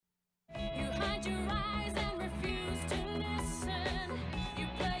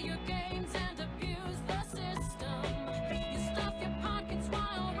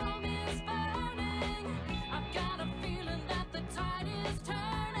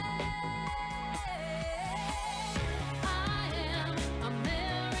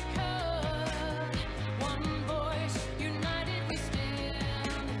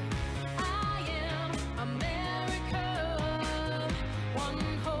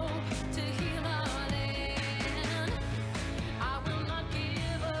to heal our land. I will not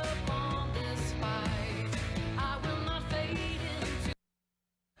give up on this fight. I will not fade into.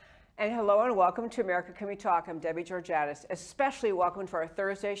 And hello and welcome to America Can We Talk. I'm Debbie Georgatis. Especially welcome to our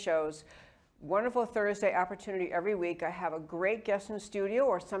Thursday shows. Wonderful Thursday opportunity every week. I have a great guest in studio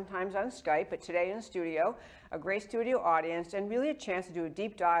or sometimes on Skype, but today in studio, a great studio audience and really a chance to do a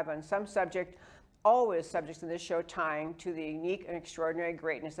deep dive on some subject, always subjects in this show tying to the unique and extraordinary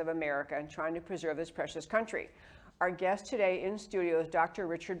greatness of America and trying to preserve this precious country. Our guest today in studio is Dr.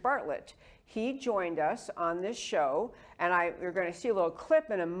 Richard Bartlett. He joined us on this show, and we're going to see a little clip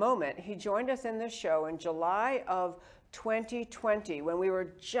in a moment. He joined us in this show in July of 2020 when we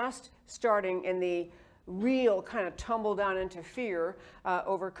were just starting in the real kind of tumble down into fear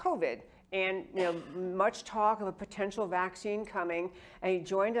over COVID. And much talk of a potential vaccine coming, and he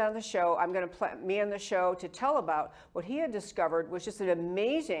joined on the show. I'm going to put me on the show to tell about what he had discovered was just an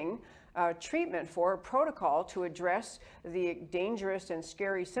amazing treatment for a protocol to address the dangerous and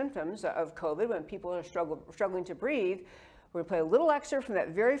scary symptoms of COVID when people are struggling to breathe. We're going to play a little excerpt from that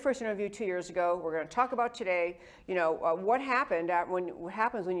very first interview 2 years ago. We're going to talk about today, what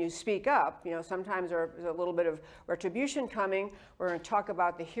happens when you speak up. Sometimes there's a little bit of retribution coming. We're going to talk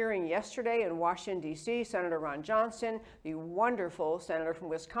about the hearing yesterday in Washington, D.C. Senator Ron Johnson, the wonderful senator from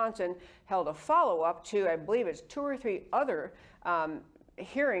Wisconsin, held a follow-up to, I believe it's 2 or 3 other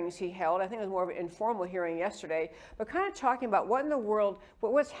hearings he held. I think it was more of an informal hearing yesterday, but kind of talking about what in the world,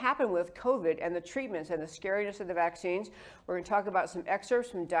 what's happened with COVID and the treatments and the scariness of the vaccines. We're going to talk about some excerpts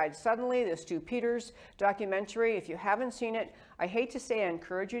from Died Suddenly, the Stu Peters documentary. If you haven't seen it, I hate to say I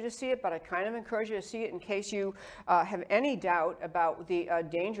encourage you to see it, but I kind of encourage you to see it in case you have any doubt about the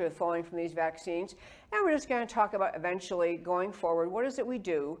danger of falling from these vaccines. And we're just going to talk about eventually going forward, what is it we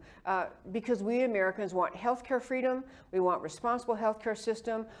do? Because we Americans want healthcare freedom, we want responsible healthcare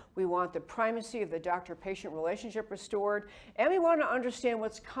system, we want the primacy of the doctor-patient relationship restored, and we want to understand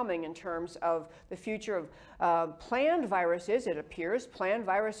what's coming in terms of the future of planned viruses, it appears, planned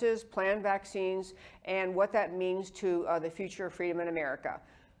viruses, planned vaccines, and what that means to the future of freedom in America.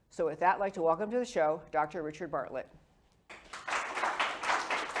 So with that, I'd like to welcome to the show, Dr. Richard Bartlett.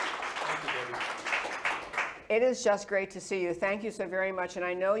 It is just great to see you. Thank you so very much. And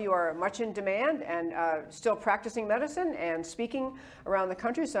I know you are much in demand and still practicing medicine and speaking around the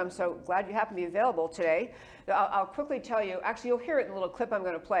country. So I'm so glad you happen to be available today. I'll quickly tell you, actually you'll hear it in a little clip I'm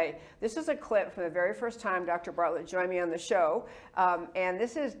going to play. This is a clip from the very first time Dr. Bartlett joined me on the show. And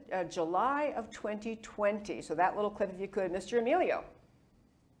this is July of 2020. So that little clip, if you could, Mr. Emilio.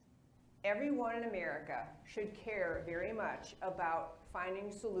 Everyone in America should care very much about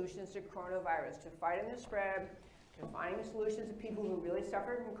finding solutions to coronavirus, to fighting the spread, to finding solutions to people who really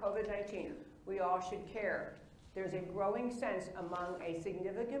suffered from COVID-19. We all should care. There's a growing sense among a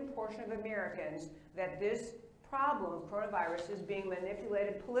significant portion of Americans that this problem, coronavirus, is being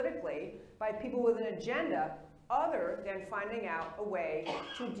manipulated politically by people with an agenda other than finding out a way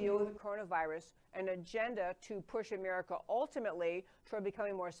to deal with the coronavirus, an agenda to push America ultimately toward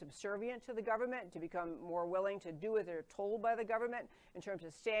becoming more subservient to the government, to become more willing to do what they're told by the government in terms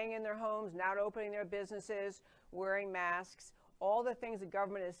of staying in their homes, not opening their businesses, wearing masks, all the things the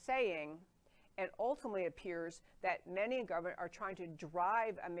government is saying. And ultimately it appears that many in government are trying to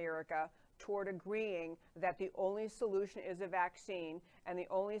drive America toward agreeing that the only solution is a vaccine, and the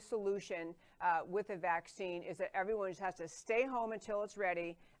only solution with a vaccine is that everyone just has to stay home until it's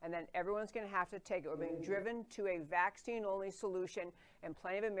ready, and then everyone's going to have to take it. We're being driven to a vaccine-only solution, and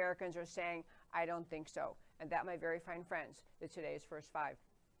plenty of Americans are saying, I don't think so. And that, my very fine friends, is today's First Five.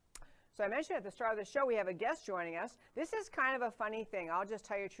 So I mentioned at the start of the show, we have a guest joining us. This is kind of a funny thing. I'll just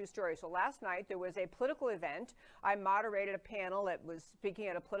tell you a true story. So last night, there was a political event. I moderated a panel that was speaking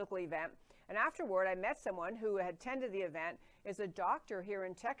at a political event. And afterward, I met someone who had attended the event, is a doctor here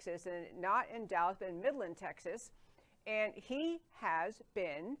in Texas, and not in Dallas, but in Midland, Texas. And he has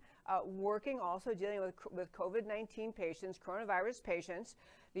been working also dealing with COVID-19 patients, coronavirus patients.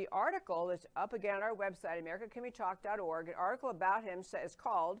 The article that's up again on our website, americacanwetalk.org, an article about him is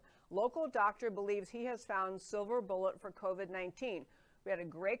called Local Doctor Believes He Has Found Silver Bullet for COVID-19. We had a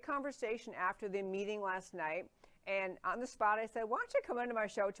great conversation after the meeting last night. And on the spot, I said, why don't you come into my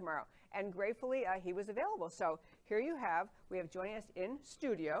show tomorrow? And gratefully, he was available. So here we have joining us in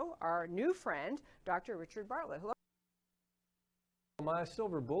studio, our new friend, Dr. Richard Bartlett. Hello. My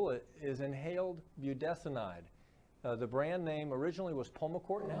silver bullet is inhaled budesonide. The brand name originally was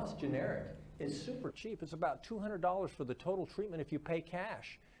Pulmicort, now it's generic. It's super cheap. It's about $200 for the total treatment if you pay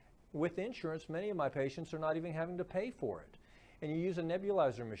cash. With insurance, many of my patients are not even having to pay for it. And you use a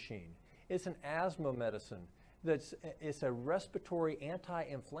nebulizer machine. It's an asthma medicine. it's a respiratory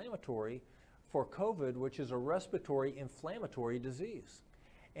anti-inflammatory for COVID, which is a respiratory inflammatory disease.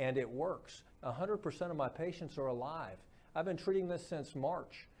 And it works. 100% of my patients are alive. I've been treating this since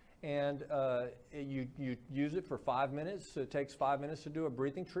March. And you use it for 5 minutes. It takes 5 minutes to do a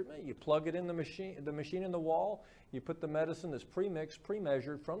breathing treatment. You plug it in the machine in the wall. You put the medicine that's pre-mixed,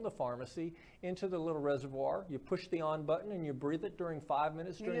 pre-measured from the pharmacy into the little reservoir. You push the on button and you breathe it during 5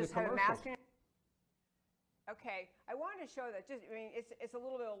 minutes during the commercial. Okay, I wanted to show that. It's a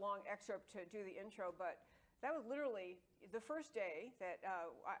little bit of a long excerpt to do the intro, but that was literally the first day that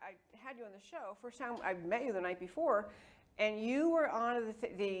I had you on the show. First time I met you the night before, and you were on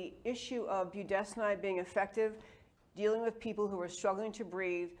the issue of budesonide being effective, dealing with people who were struggling to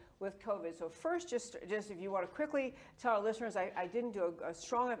breathe with COVID. So first, just if you want to quickly tell our listeners, I didn't do a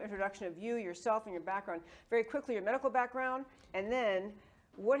strong enough introduction of you, yourself, and your background. Very quickly, your medical background, and then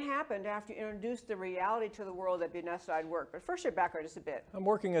what happened after you introduced the reality to the world that budesonide worked? But first, your background just a bit. I'm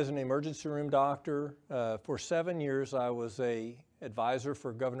working as an emergency room doctor. For 7 years, I was an advisor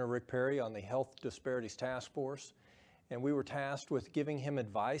for Governor Rick Perry on the Health Disparities Task Force. And we were tasked with giving him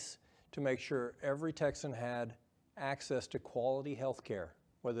advice to make sure every Texan had access to quality health care,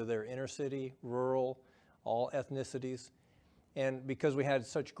 whether they're inner city, rural, all ethnicities. And because we had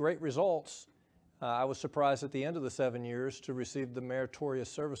such great results, I was surprised at the end of the 7 years to receive the Meritorious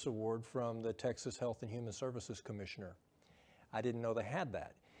Service Award from the Texas Health and Human Services Commissioner. I didn't know they had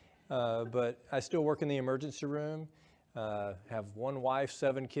that. But I still work in the emergency room, have one wife,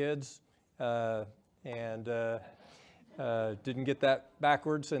 7 kids, and didn't get that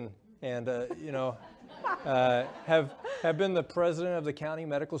backwards, and have been the president of the County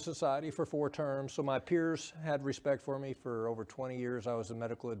Medical Society for 4 terms. So my peers had respect for me for over 20 years. I was a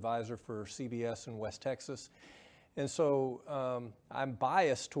medical advisor for CBS in West Texas. And so I'm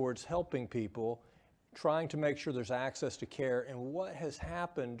biased towards helping people, trying to make sure there's access to care. And what has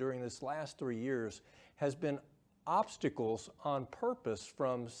happened during this last 3 years has been obstacles on purpose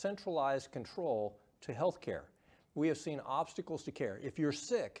from centralized control to healthcare. We have seen obstacles to care. If you're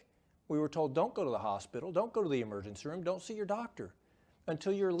sick, we were told, don't go to the hospital, don't go to the emergency room, don't see your doctor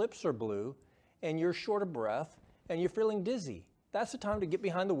until your lips are blue and you're short of breath and you're feeling dizzy. That's the time to get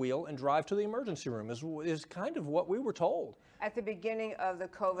behind the wheel and drive to the emergency room is kind of what we were told. At the beginning of the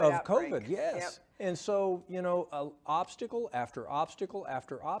COVID outbreak. Of COVID, yes. Yep. And so, obstacle after obstacle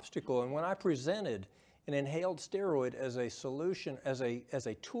after obstacle. And when I presented an inhaled steroid as a solution, as a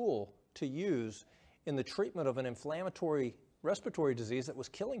tool to use in the treatment of an inflammatory respiratory disease that was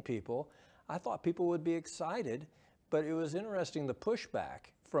killing people, I thought people would be excited, but it was interesting the pushback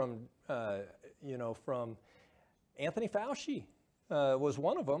from Anthony Fauci was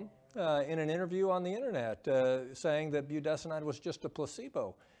one of them in an interview on the internet saying that budesonide was just a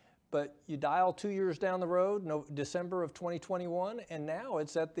placebo. But you dial 2 years down the road, December of 2021, and now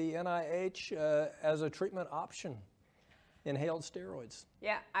it's at the NIH as a treatment option. Inhaled steroids.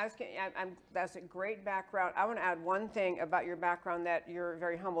 Yeah, that's a great background. I want to add one thing about your background that you're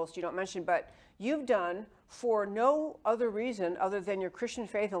very humble, so you don't mention, but you've done, for no other reason other than your Christian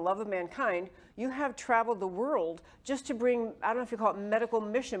faith and love of mankind, you have traveled the world just to bring, I don't know if you call it medical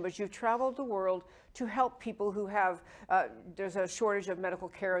mission, but you've traveled the world to help people who have, there's a shortage of medical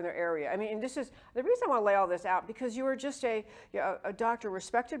care in their area. I mean, and this is, the reason I want to lay all this out, because you were just a doctor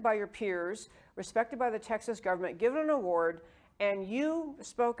respected by your peers, respected by the Texas government, given an award, and you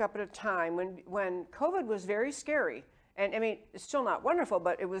spoke up at a time when COVID was very scary. And I mean, it's still not wonderful,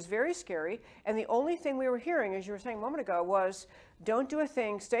 but it was very scary. And the only thing we were hearing, as you were saying a moment ago, was don't do a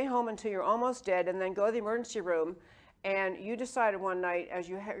thing, stay home until you're almost dead, and then go to the emergency room. And you decided one night, as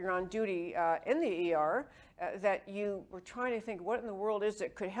you're on duty in the ER, that you were trying to think, what in the world is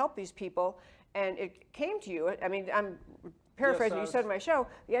that could help these people? And it came to you. I mean, I'm paraphrasing what you said in my show,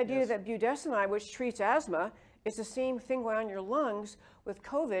 the idea that budesonide, which treats asthma, is the same thing going on in your lungs with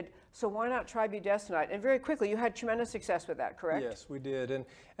COVID, so why not try budesonide? And very quickly, you had tremendous success with that, correct? Yes, we did. And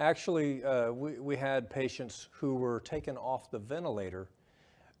actually, we had patients who were taken off the ventilator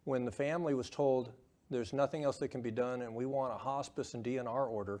when the family was told there's nothing else that can be done and we want a hospice and DNR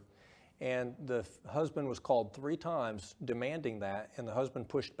order. And the husband was called 3 times demanding that, and the husband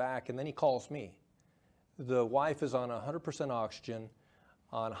pushed back, and then he calls me. The wife is on 100% oxygen,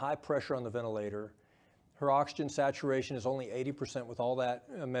 on high pressure on the ventilator. Her oxygen saturation is only 80% with all that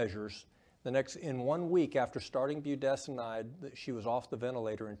measures. In 1 week after starting budesonide, she was off the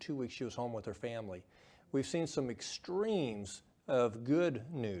ventilator. In 2 weeks, she was home with her family. We've seen some extremes of good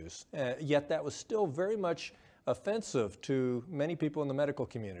news, yet that was still very much offensive to many people in the medical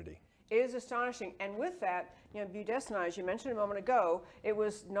community. It is astonishing. And with that, budesonide, as you mentioned a moment ago, it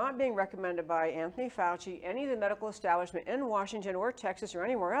was not being recommended by Anthony Fauci, any of the medical establishment in Washington or Texas or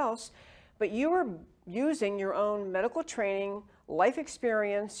anywhere else. But you were using your own medical training, life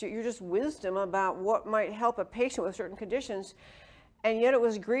experience, your just wisdom about what might help a patient with certain conditions. And yet it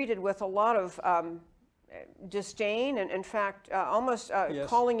was greeted with a lot of disdain and, in fact, almost Yes.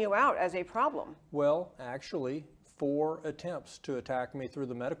 calling you out as a problem. Well, actually, 4 attempts to attack me through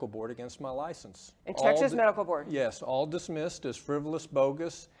the medical board against my license. In All Texas Medical Board? Yes, all dismissed as frivolous,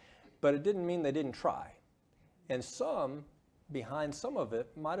 bogus, but it didn't mean they didn't try. And behind some of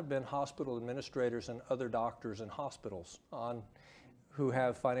it, might have been hospital administrators and other doctors in hospitals who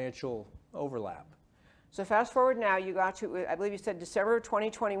have financial overlap. So fast forward now, you got to, I believe you said December of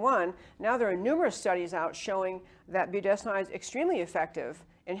 2021. Now there are numerous studies out showing that budesonide is extremely effective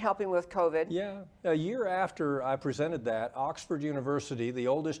in helping with COVID. Yeah, a year after I presented that, Oxford University, the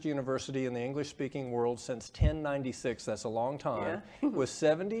oldest university in the English-speaking world since 1096, that's a long time, with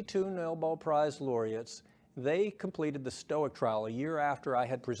 72 Nobel Prize laureates, they completed the STOIC trial a year after I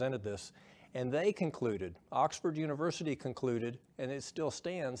had presented this, and they concluded, Oxford University concluded, and it still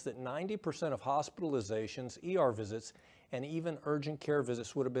stands, that 90% of hospitalizations, ER visits, and even urgent care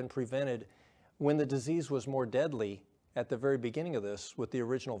visits would have been prevented when the disease was more deadly at the very beginning of this with the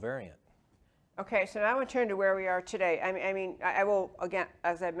original variant. Okay, so now I want to turn to where we are today. I will, again,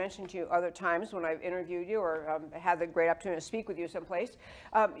 as I've mentioned to you other times when I've interviewed you or had the great opportunity to speak with you someplace,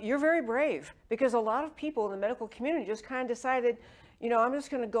 you're very brave, because a lot of people in the medical community just kind of decided, I'm just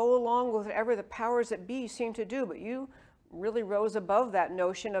going to go along with whatever the powers that be seem to do. But you really rose above that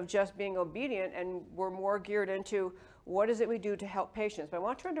notion of just being obedient and were more geared into what is it we do to help patients. But I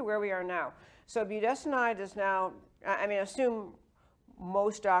want to turn to where we are now. So budesonide is now, I assume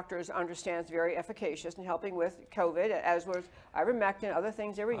most doctors understand it's very efficacious in helping with COVID, as was ivermectin, other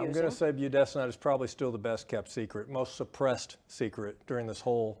things they were using. I'm going to say budesonide is probably still the best kept secret, most suppressed secret during this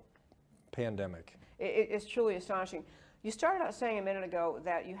whole pandemic. It's truly astonishing. You started out saying a minute ago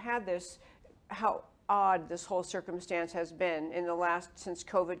that you had this, how odd this whole circumstance has been in the since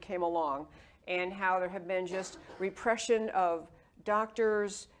COVID came along, and how there have been just repression of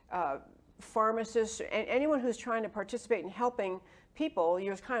doctors, pharmacists, and anyone who's trying to participate in helping people.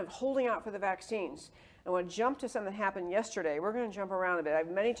 You're kind of holding out for the vaccines. I want to jump to something that happened yesterday. We're going to jump around a bit. I have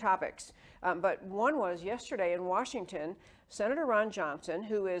many topics, but one was yesterday in Washington, Senator Ron Johnson,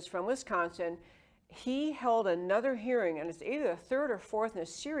 who is from Wisconsin, he held another hearing, and it's either the third or fourth in a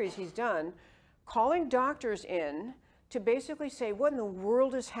series he's done, calling doctors in to basically say what in the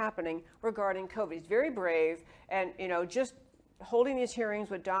world is happening regarding COVID. He's very brave, and just holding these hearings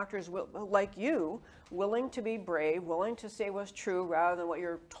with doctors like you, willing to be brave, willing to say what's true rather than what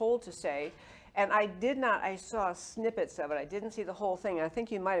you're told to say. And I saw snippets of it. I didn't see the whole thing. And I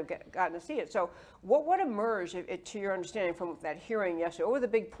think you might have gotten to see it. So what emerged, to your understanding, from that hearing yesterday? What were the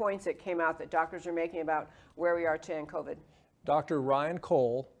big points that came out that doctors are making about where we are today in COVID? Dr. Ryan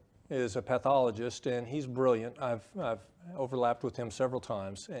Cole is a pathologist, and he's brilliant. I've overlapped with him several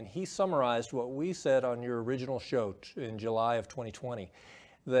times, and he summarized what we said on your original show in July of 2020,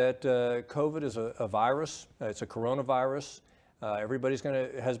 that COVID is a virus. It's a coronavirus. Everybody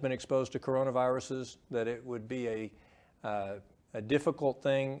has been exposed to coronaviruses, that it would be a difficult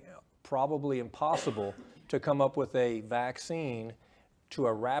thing, probably impossible, to come up with a vaccine to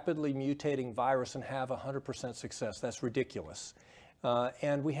a rapidly mutating virus and have 100% success. That's ridiculous.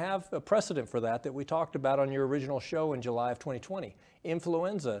 And we have a precedent for that we talked about on your original show in July of 2020.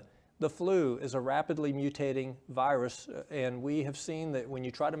 Influenza, the flu, is a rapidly mutating virus, and we have seen that when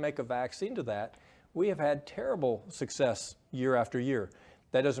you try to make a vaccine to that, we have had terrible success year after year.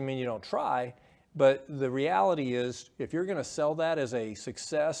 That doesn't mean you don't try, but the reality is if you're going to sell that as a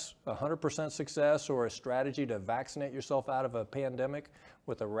success, 100% success, or a strategy to vaccinate yourself out of a pandemic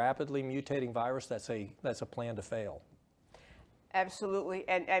with a rapidly mutating virus, that's a plan to fail. Absolutely.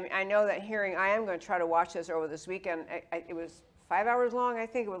 And I know that hearing, I am going to try to watch this over this weekend. It was 5 hours long, I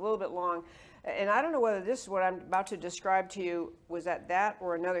think. It was a little bit long. And I don't know whether this is what I'm about to describe to you was at that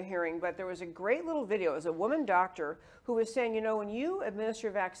or another hearing, but there was a great little video. It was a woman doctor who was saying, when you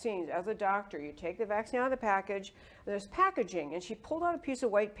administer vaccines as a doctor, you take the vaccine out of the package, and there's packaging. And she pulled out a piece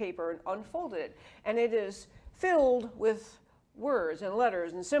of white paper and unfolded it. And it is filled with words and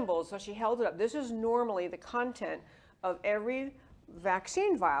letters and symbols. So she held it up. This is normally the content of every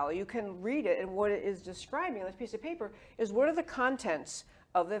vaccine vial. You can read it, and what it is describing on this piece of paper is what are the contents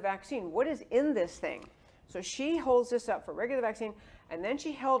of the vaccine. What is in this thing? So she holds this up for regular vaccine, and then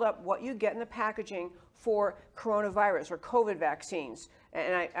she held up what you get in the packaging for coronavirus or COVID vaccines.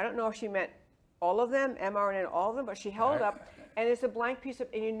 And I don't know if she meant all of them, mRNA, all of them, but she held up And it's a blank piece of,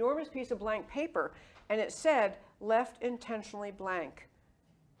 an enormous piece of blank paper, and it said, left intentionally blank.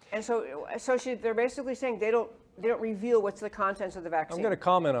 And so they're basically saying they don't reveal what's the contents of the vaccine. I'm going to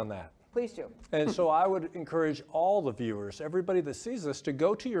comment on that. Please do. And so I would encourage all the viewers, everybody that sees this, to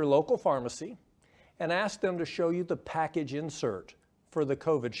go to your local pharmacy and ask them to show you the package insert for the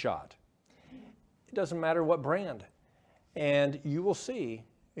COVID shot. It doesn't matter what brand. And you will see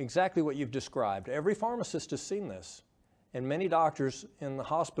exactly what you've described. Every pharmacist has seen this, and many doctors in the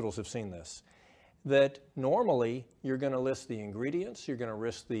hospitals have seen this, that normally you're going to list the ingredients, you're going to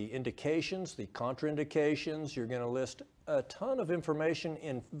list the indications, the contraindications, you're going to list a ton of information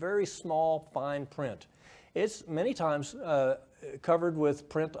in very small, fine print. It's many times covered with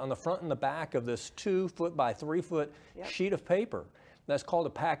print on the front and the back of this 2-foot by 3-foot sheet of paper. That's called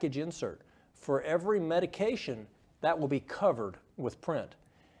a package insert. For every medication, that will be covered with print.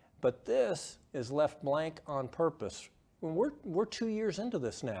 But this is left blank on purpose. We're 2 years into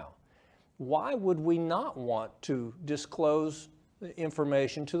this now. Why would we not want to disclose the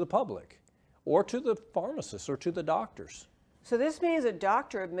information to the public or to the pharmacists or to the doctors? So this means a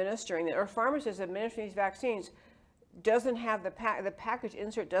doctor administering it or pharmacist administering these vaccines doesn't have the package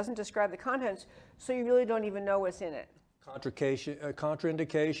insert doesn't describe the contents, so you really don't even know what's in it.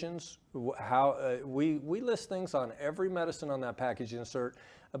 Contraindications, how we list things on every medicine on that package insert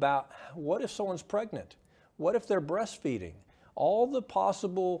about what if someone's pregnant, what if they're breastfeeding, all the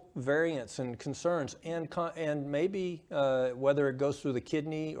possible variants and concerns, and maybe whether it goes through the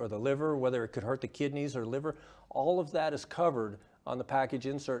kidney or the liver, whether it could hurt the kidneys or liver, all of that is covered on the package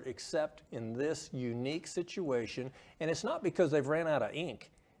insert, except in this unique situation. And it's not because they've ran out of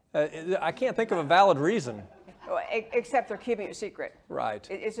ink. I can't think of a valid reason. Except they're keeping it secret. Right.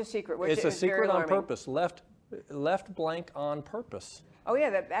 It's a secret. Which it's a is very secret on alarming. purpose, left blank on purpose. Oh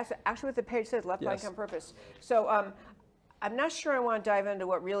yeah, that's actually what the page says, left blank on purpose. So I'm not sure I want to dive into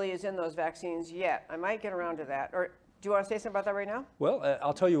what really is in those vaccines yet. I might get around to that. Or do you want to say something about that right now? Well,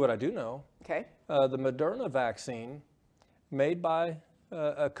 I'll tell you what I do know. Okay. The Moderna vaccine, made by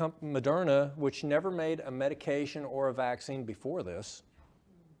Moderna, which never made a medication or a vaccine before this,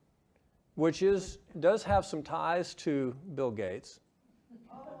 which does have some ties to Bill Gates,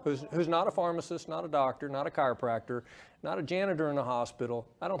 who's not a pharmacist, not a doctor, not a chiropractor, not a janitor in a hospital.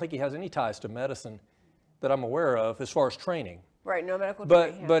 I don't think he has any ties to medicine that I'm aware of as far as training. Right, no medical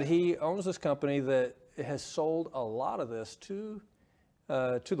training. But he owns this company that has sold a lot of this to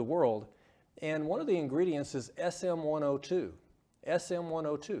the world. And one of the ingredients is SM-102.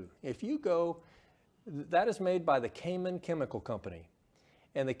 SM-102. If you go, that is made by the Cayman Chemical Company.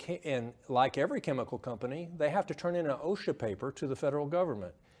 And like every chemical company, they have to turn in an OSHA paper to the federal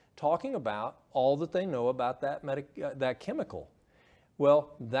government talking about all that they know about that chemical.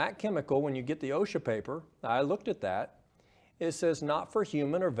 Well, that chemical, when you get the OSHA paper, I looked at that, it says not for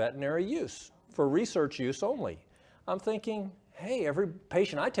human or veterinary use, for research use only. I'm thinking, hey, every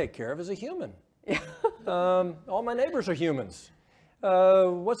patient I take care of is a human. All my neighbors are humans.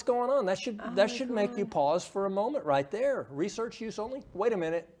 What's going on? That should make you pause for a moment right there. Research use only? Wait a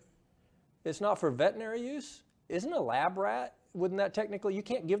minute. It's not for veterinary use? Isn't a lab rat, wouldn't that technically, you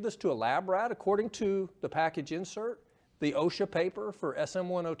can't give this to a lab rat according to the package insert? The OSHA paper for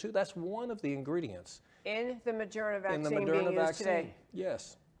SM-102, that's one of the ingredients. In the Moderna vaccine In the Moderna being used vaccine, today.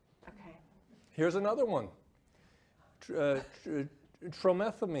 yes. Okay. Here's another one.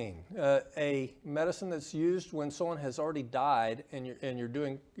 Tromethamine, a medicine that's used when someone has already died and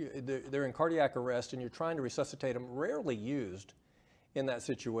they're in cardiac arrest and you're trying to resuscitate them, rarely used in that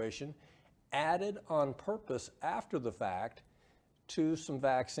situation, added on purpose after the fact to some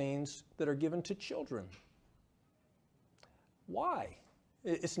vaccines that are given to children. Why?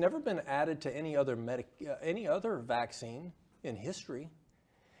 It's never been added to any other vaccine in history.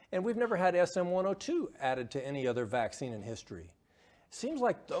 And we've never had SM-102 added to any other vaccine in history. Seems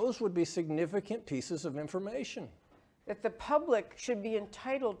like those would be significant pieces of information That the public should be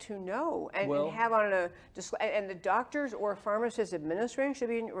entitled to know and have on and the doctors or pharmacists administering should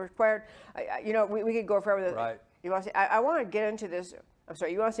be required. We could go forever with it. Right. You want to say, I want to get into this. I'm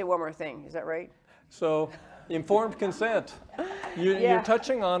sorry, you want to say one more thing, is that right? So, informed consent. You're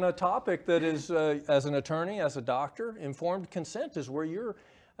touching on a topic that is, as an attorney, as a doctor, informed consent is where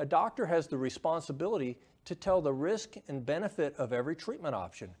a doctor has the responsibility to tell the risk and benefit of every treatment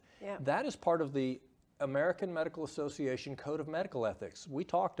option. Yeah. That is part of the American Medical Association Code of Medical Ethics. We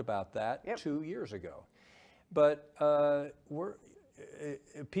talked about that 2 years ago. But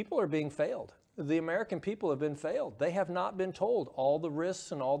people are being failed. The American people have been failed. They have not been told all the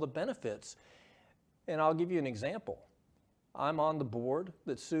risks and all the benefits. And I'll give you an example. I'm on the board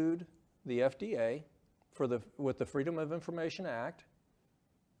that sued the FDA with the Freedom of Information Act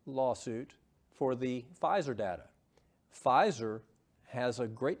lawsuit for the Pfizer data. Pfizer has a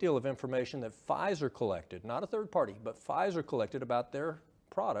great deal of information that Pfizer collected, not a third party, but Pfizer collected about their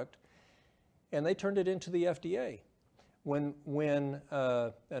product, and they turned it into the FDA. When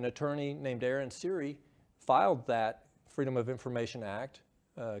an attorney named Aaron Siri filed that Freedom of Information Act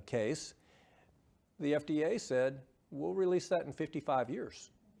case, the FDA said, we'll release that in 55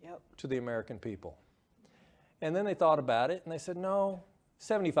 years to the American people. And then they thought about it and they said, no,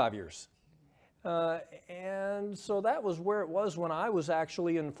 75 years. And so that was where it was when I was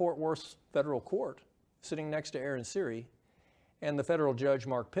actually in Fort Worth federal court, sitting next to Aaron Siri, and the federal judge,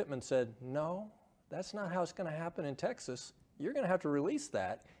 Mark Pittman, said, no, that's not how it's going to happen in Texas. You're going to have to release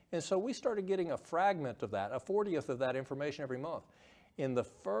that. And so we started getting a fragment of that, a 40th of that information every month. In the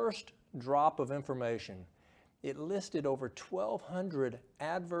first drop of information, it listed over 1,200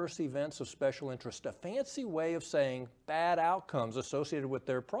 adverse events of special interest, a fancy way of saying bad outcomes associated with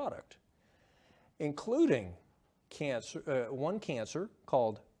their product, including cancer, one cancer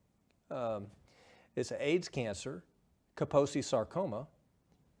called, it's an AIDS cancer, Kaposi sarcoma.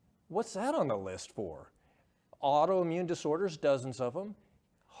 What's that on the list for? Autoimmune disorders, dozens of them,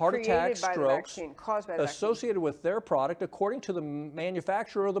 heart attacks, strokes, caused by the associated with their product according to the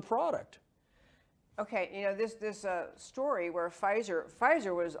manufacturer of the product. Okay, you know, this story where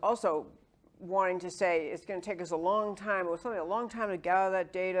Pfizer was also wanting to say it's going to take us a long time. It was something a long time to gather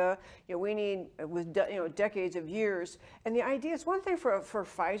that data. You know, we need decades of years. And the idea is one thing for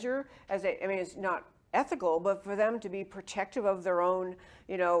Pfizer, I mean, it's not ethical, but for them to be protective of their own,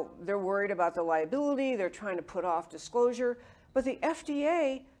 you know, they're worried about the liability. They're trying to put off disclosure. But the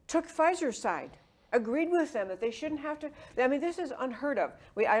FDA took Pfizer's side, agreed with them that they shouldn't have to. I mean, this is unheard of.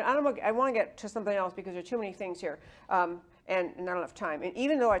 I want to get to something else because there are too many things here and not enough time. And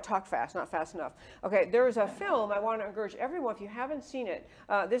even though I talk fast, not fast enough. Okay, there is a film I want to encourage everyone, if you haven't seen it,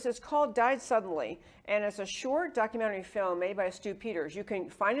 this is called Died Suddenly, and it's a short documentary film made by Stu Peters. You can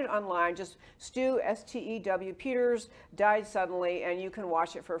find it online, just Stu, S-T-E-W, Peters, Died Suddenly, and you can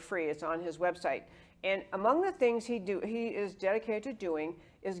watch it for free. It's on his website. And among the things he is dedicated to doing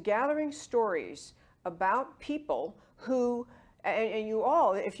is gathering stories about people who, and you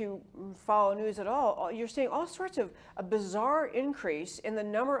all, if you follow news at all, you're seeing all sorts of a bizarre increase in the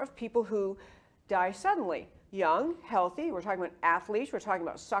number of people who die suddenly. Young, healthy, we're talking about athletes, we're talking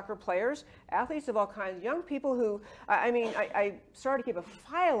about soccer players, athletes of all kinds, young people who, I started to keep a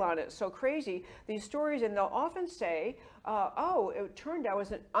file on it, so crazy, these stories, and they'll often say, oh, it turned out it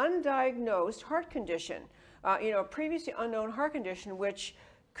was an undiagnosed heart condition, a previously unknown heart condition, which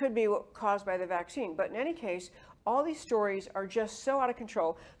could be caused by the vaccine. But in any case, all these stories are just so out of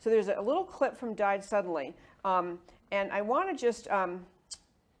control. So there's a little clip from Died Suddenly. And I want to just,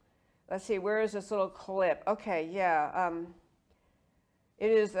 let's see, where is this little clip? Okay, yeah.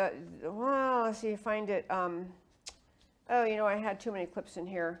 It is, well, let's see, find it. Oh, I had too many clips in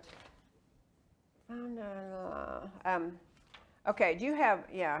here. Okay, do you have,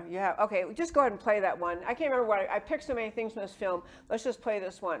 yeah, you have, okay, just go ahead and play that one. I can't remember what, I picked so many things from this film. Let's just play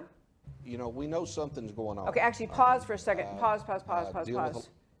this one. You know, we know something's going on. Okay, actually, pause for a second. Pause.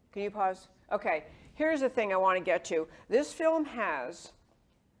 Can you pause? Okay, here's the thing I want to get to. This film has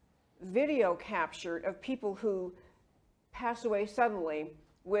video captured of people who pass away suddenly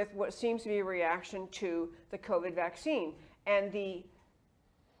with what seems to be a reaction to the COVID vaccine. And the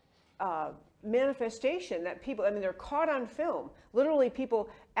manifestation that people, they're caught on film. Literally people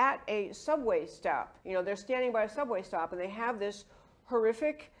at a subway stop, they're standing by a subway stop and they have this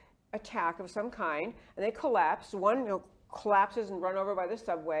horrific attack of some kind and they collapse. One collapses and run over by the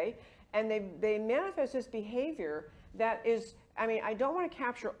subway, and they manifest this behavior that is, I don't want to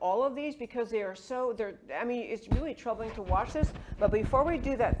capture all of these because it's really troubling to watch this. But before we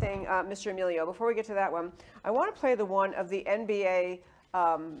do that thing, Mr. Emilio, before we get to that one, I want to play the one of the NBA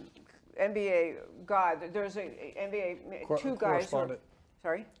God, there's an NBA, two guys.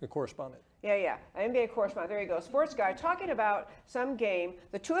 Sorry? The correspondent. Yeah, an NBA correspondent, there you go. Sports guy talking about some game.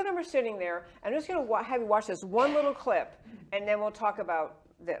 The two of them are sitting there. I'm just going to have you watch this one little clip, and then we'll talk about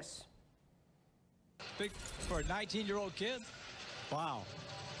this. Big for a 19-year-old kid? Wow.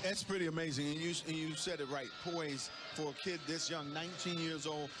 That's pretty amazing, and you said it right. Poise for a kid this young, 19 years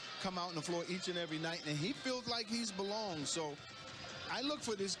old, come out on the floor each and every night, and he feels like he's belonged. So I look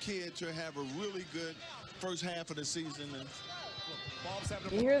for this kid to have a really good first half of the season.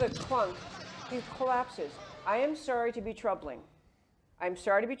 You hear the clunk. He collapses. I am sorry to be troubling. I'm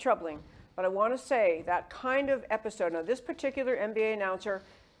sorry to be troubling, but I want to say that kind of episode, now this particular NBA announcer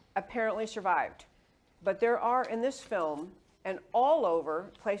apparently survived, but there are in this film and all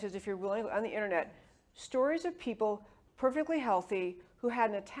over places, if you're willing, on the internet, stories of people perfectly healthy who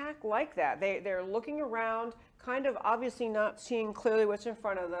had an attack like that. They're looking around, kind of obviously not seeing clearly what's in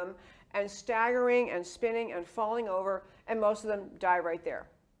front of them, and staggering and spinning and falling over, and most of them die right there.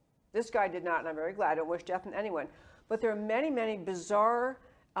 This guy did not, and I'm very glad. I don't wish death on anyone. But there are many, many bizarre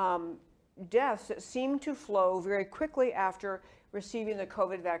deaths that seem to flow very quickly after receiving the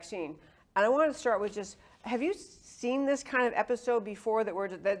COVID vaccine. And I want to start with just, have you seen this kind of episode before,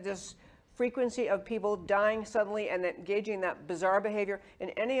 that this frequency of people dying suddenly and engaging in that bizarre behavior in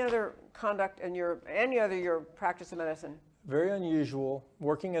any other conduct in your practice of medicine? Very unusual,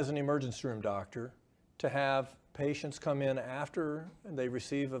 working as an emergency room doctor, to have patients come in after they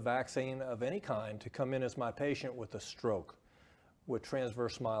receive a vaccine of any kind, to come in as my patient with a stroke, with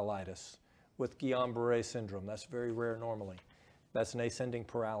transverse myelitis, with Guillain-Barré syndrome. That's very rare normally. That's an ascending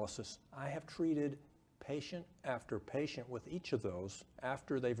paralysis. I have treated patient after patient with each of those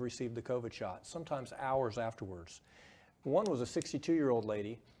after they've received the COVID shot, sometimes hours afterwards. One was a 62-year-old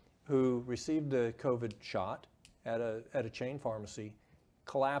lady who received the COVID shot at a chain pharmacy,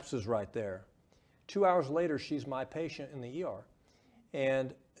 collapses right there. 2 hours later, she's my patient in the ER.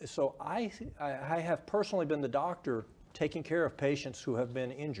 And so I have personally been the doctor taking care of patients who have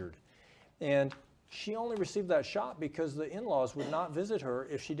been injured. And she only received that shot because the in-laws would not visit her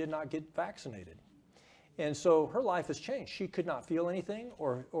if she did not get vaccinated. And so her life has changed. She could not feel anything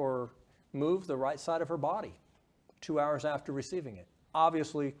or move the right side of her body 2 hours after receiving it.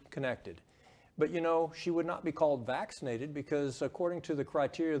 Obviously connected. But you know, she would not be called vaccinated because according to the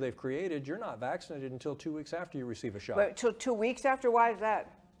criteria they've created, you're not vaccinated until 2 weeks after you receive a shot. But till 2 weeks after? Why is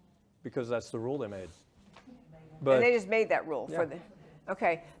that? Because that's the rule they made. And they just made that rule Yeah. for the.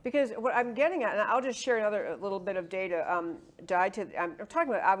 Okay, because what I'm getting at, and I'll just share another little bit of data. I'm talking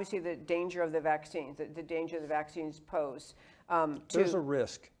about obviously the danger of the vaccines, the danger the vaccines pose. There's a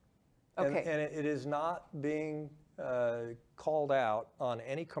risk. Okay. And it is not being called out on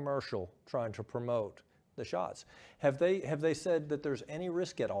any commercial trying to promote the shots. Have they said that there's any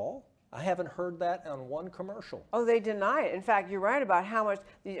risk at all? I haven't heard that on one commercial. Oh, they deny it. In fact, you're right about how much,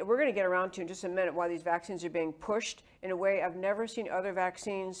 we're going to get around to in just a minute why these vaccines are being pushed in a way I've never seen other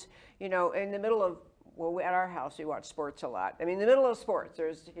vaccines, in the middle of, at our house, we watch sports a lot. I mean, in the middle of sports,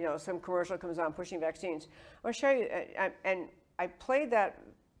 there's, some commercial comes on pushing vaccines. I'll show you, and I played that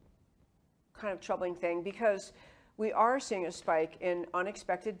kind of troubling thing because we are seeing a spike in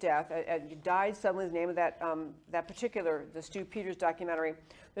unexpected death. Died suddenly, the name of that particular, the Stu Peters documentary.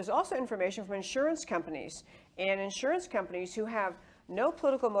 There's also information from insurance companies, and insurance companies who have no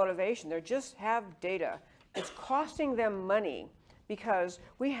political motivation, they just have data. It's costing them money because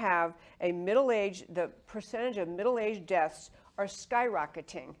we have the percentage of middle-aged deaths are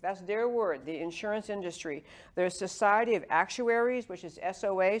skyrocketing. That's their word, the insurance industry. There's Society of Actuaries, which is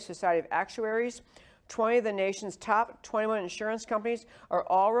SOA, Society of Actuaries. 20 of the nation's top 21 insurance companies are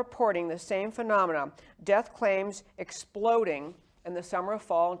all reporting the same phenomenon, death claims exploding in the summer of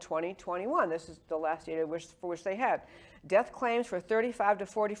fall in 2021. This is the last data for which they had. Death claims for 35 to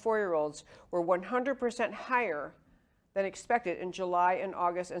 44-year-olds were 100% higher than expected in July and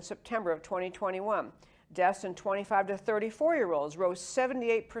August and September of 2021. Deaths in 25 to 34-year-olds rose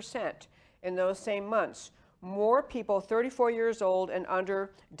 78% in those same months. More people 34 years old and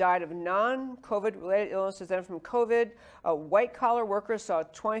under died of non-COVID related illnesses than from COVID. White-collar workers saw a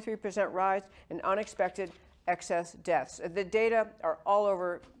 23% rise in unexpected excess deaths. The data are all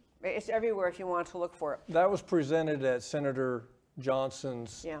over. It's everywhere if you want to look for it. That was presented at Senator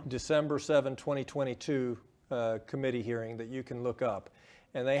Johnson's December 7, 2022 committee hearing that you can look up.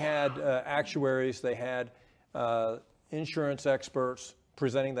 And they had actuaries, they had insurance experts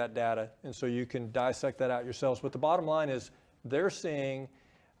presenting that data, and so you can dissect that out yourselves. But the bottom line is they're seeing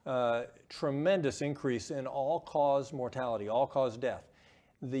tremendous increase in all-cause mortality, all-cause death.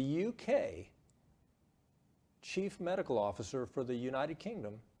 The UK chief medical officer for the United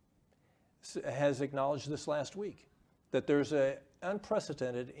Kingdom has acknowledged this last week, that there's an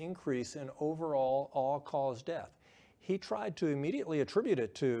unprecedented increase in overall all-cause death. He tried to immediately attribute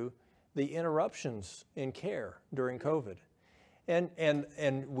it to the interruptions in care during COVID.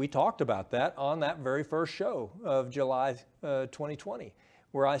 And we talked about that on that very first show of July 2020,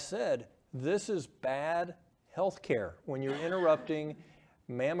 where I said, this is bad health care when you're interrupting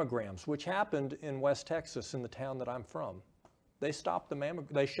mammograms, which happened in West Texas in the town that I'm from. They stopped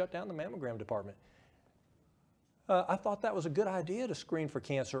they shut down the mammogram department. I thought that was a good idea to screen for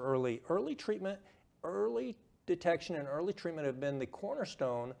cancer early. Early treatment, early detection and early treatment have been the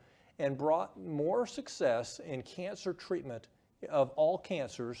cornerstone and brought more success in cancer treatment of all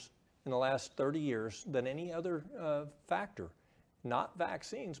cancers in the last 30 years than any other factor. Not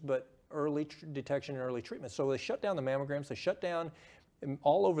vaccines, but early detection and early treatment. So they shut down the mammograms, they shut down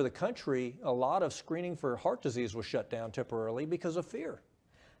all over the country. A lot of screening for heart disease was shut down temporarily because of fear.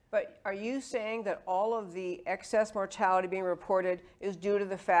 But are you saying that all of the excess mortality being reported is due to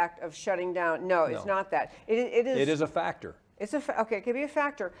the fact of shutting down? No, it's not that. It is a factor. It's okay, it could be a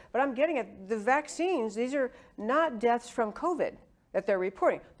factor, but I'm getting at the vaccines. These are not deaths from COVID that they're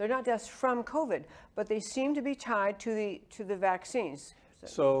reporting. They're not deaths from COVID, but they seem to be tied to the vaccines.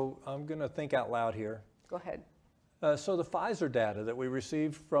 So I'm going to think out loud here. Go ahead. So the Pfizer data that we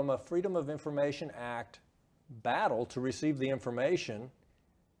received from a Freedom of Information Act battle to receive the information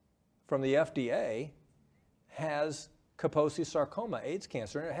from the FDA has Kaposi sarcoma, AIDS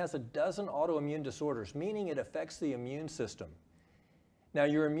cancer, and it has a dozen autoimmune disorders, meaning it affects the immune system. Now,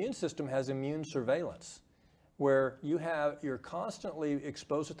 your immune system has immune surveillance, where you're constantly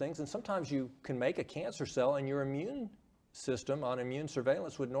exposed to things, and sometimes you can make a cancer cell, and your immune system on immune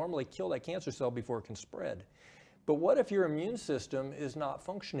surveillance would normally kill that cancer cell before it can spread. But what if your immune system is not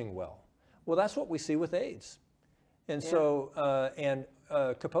functioning well? Well, that's what we see with AIDS. And so,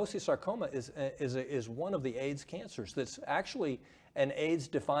 Kaposi sarcoma is one of the AIDS cancers that's actually an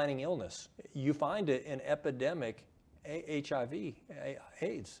AIDS-defining illness. You find it in epidemic HIV,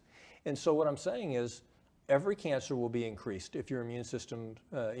 AIDS. And so what I'm saying is every cancer will be increased if your immune system,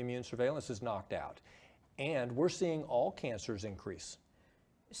 immune surveillance is knocked out. And we're seeing all cancers increase.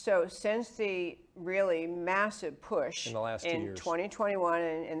 So since the really massive push in the last 2 years, 2021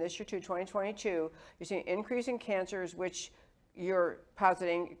 and this year too, 2022, you're seeing an increase in cancers, which you're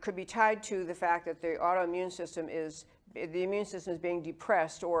positing could be tied to the fact that the immune system is being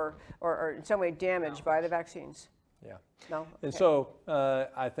depressed or in some way damaged by the vaccines. Yeah. No? Okay. And so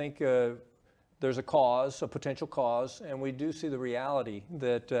I think there's a potential cause, and we do see the reality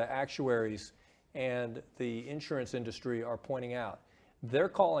that actuaries and the insurance industry are pointing out. They're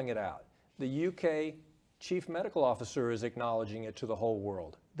calling it out. The UK chief medical officer is acknowledging it to the whole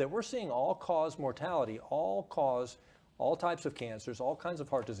world, that we're seeing all-cause mortality, all-cause, all types of cancers, all kinds of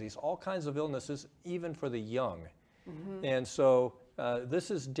heart disease, all kinds of illnesses, even for the young. Mm-hmm. And so this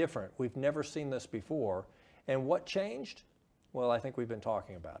is different. We've never seen this before. And what changed? Well, I think we've been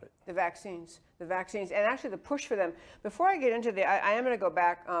talking about it. The vaccines, and actually the push for them. Before I get into I am going to go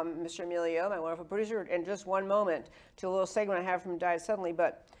back, Mr. Emilio, my wonderful producer, in just one moment to a little segment I have from Died Suddenly,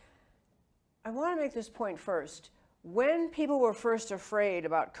 but I want to make this point first. When people were first afraid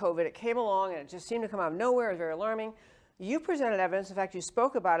about COVID, it came along and it just seemed to come out of nowhere. It was very alarming. You presented evidence, in fact, you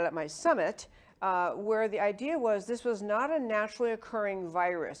spoke about it at my summit, where the idea was this was not a naturally occurring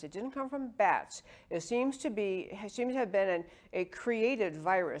virus. It didn't come from bats. It seems to have been a created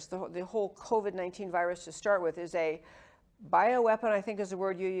virus. The whole COVID-19 virus to start with is a bioweapon, I think is the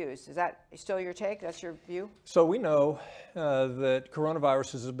word you used. Is that still your take? That's your view? So we know that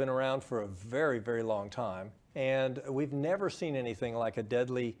coronaviruses have been around for a very, very long time, and we've never seen anything like a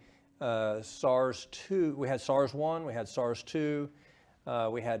deadly SARS-2. We had SARS-1, we had SARS-2,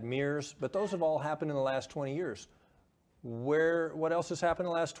 we had MERS, but those have all happened in the last 20 years. What else has happened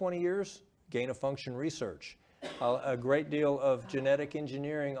in the last 20 years? Gain-of-function research. A great deal of genetic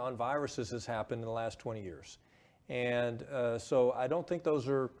engineering on viruses has happened in the last 20 years. And so I don't think those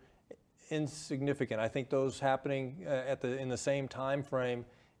are insignificant. I think those happening in the same time frame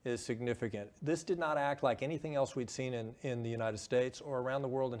is significant. This did not act like anything else we'd seen in the United States or around the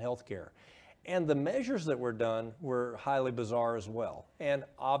world in healthcare. And the measures that were done were highly bizarre as well. And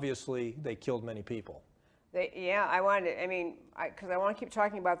obviously, they killed many people. Because I want to keep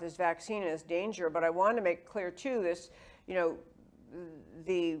talking about this vaccine and its danger, but I wanted to make clear too,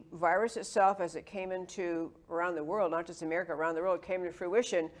 the virus itself, as it came into around the world, not just America, around the world, came to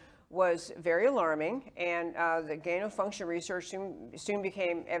fruition, was very alarming, and the gain-of-function research soon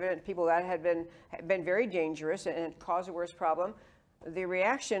became evident to people that had been very dangerous and caused a worse problem. The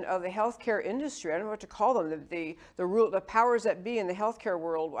reaction of the healthcare industry, I don't know what to call them, the powers that be in the healthcare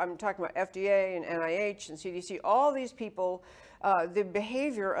world, I'm talking about FDA and NIH and CDC, all these people, the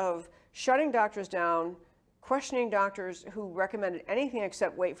behavior of shutting doctors down, questioning doctors who recommended anything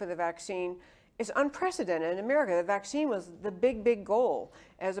except wait for the vaccine, is unprecedented in America. The vaccine was the big goal,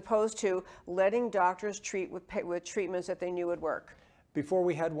 as opposed to letting doctors treat with treatments that they knew would work. Before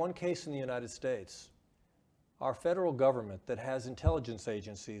we had one case in the United States, our federal government that has intelligence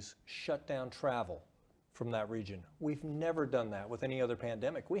agencies shut down travel from that region. We've never done that with any other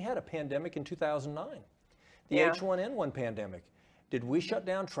pandemic. We had a pandemic in 2009, the H1N1 pandemic. Did we shut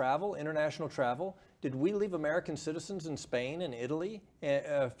down travel, international travel? Did we leave American citizens in Spain and Italy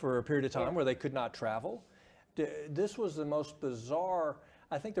for a period of time where they could not travel? This was the most bizarre.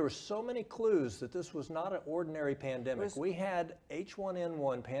 I think there were so many clues that this was not an ordinary pandemic. We had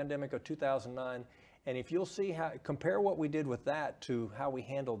H1N1 pandemic of 2009, and if you'll see how, compare what we did with that to how we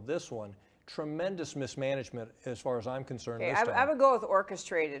handled this one, tremendous mismanagement as far as I'm concerned. Okay, this time. I would go with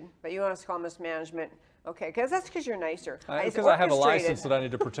orchestrated, but you want us to call mismanagement. Okay, because that's because you're nicer. Because I have a license that I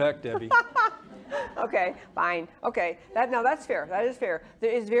need to protect, Debbie. Okay, fine. Okay, that's fair. That is fair.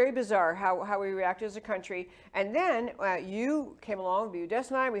 It is very bizarre how we reacted as a country. And then you came along with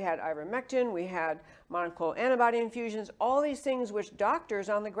budesonide. We had ivermectin. We had monoclonal antibody infusions. All these things which doctors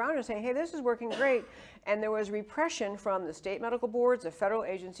on the ground are saying, hey, this is working great. And there was repression from the state medical boards, the federal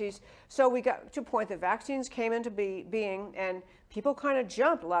agencies. So we got to a point that vaccines came into being, and people kind of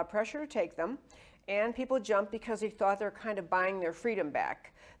jumped. A lot of pressure to take them. And people jumped because they thought they're kind of buying their freedom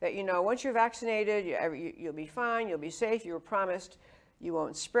back. That, you know, once you're vaccinated, you'll be fine, you'll be safe, you were promised you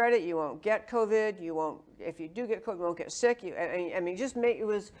won't spread it, you won't get COVID, you won't, if you do get COVID, you won't get sick. I mean, it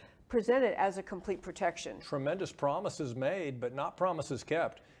was presented as a complete protection. Tremendous promises made, but not promises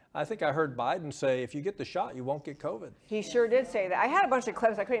kept. I think I heard Biden say, if you get the shot, you won't get COVID. He sure did say that. I had a bunch of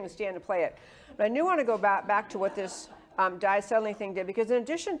clips, I couldn't even stand to play it. But I do want to go back to what this died suddenly thing did, because in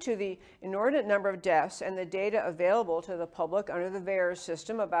addition to the inordinate number of deaths and the data available to the public under the VAERS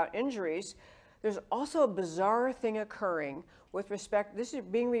system about injuries, there's also a bizarre thing occurring with respect, this is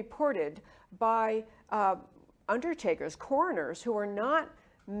being reported by undertakers, coroners, who are not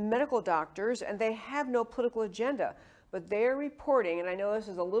medical doctors, and they have no political agenda. But they're reporting, and I know this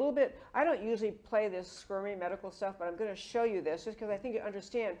is a little bit, I don't usually play this squirmy medical stuff, but I'm going to show you this just because I think you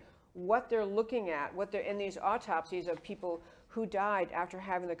understand what they're looking at, what they're in these autopsies of people who died after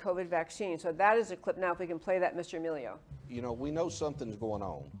having the COVID vaccine. So that is a clip now, if we can play that, Mr. Emilio. You know, we know something's going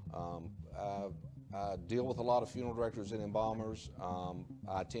on. I deal with a lot of funeral directors and embalmers.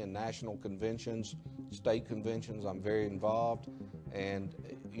 I attend national conventions, state conventions. I'm very involved. And,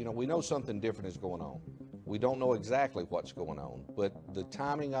 you know, we know something different is going on. We don't know exactly what's going on, but the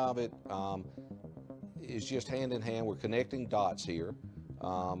timing of it is just hand in hand. We're connecting dots here.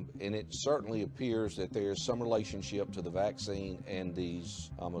 And it certainly appears that there's some relationship to the vaccine and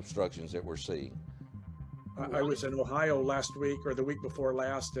these obstructions that we're seeing. I was in Ohio last week or the week before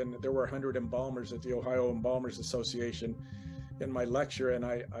last, and there were 100 embalmers at the Ohio Embalmers Association in my lecture, and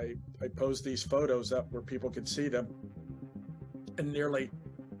I posed these photos up where people could see them, and nearly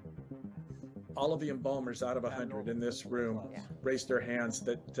all of the embalmers out of 100 in this room raised their hands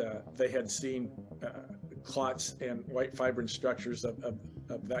that they had seen clots and white fibrin structures of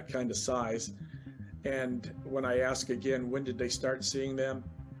that kind of size. And when I ask again, when did they start seeing them?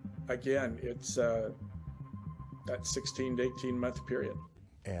 Again, it's that 16 to 18 month period.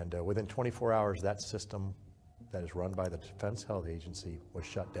 And within 24 hours, that system that is run by the Defense Health Agency was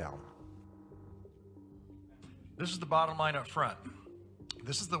shut down. This is the bottom line up front.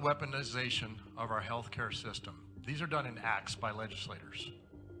 This is the weaponization of our healthcare system. These are done in acts by legislators.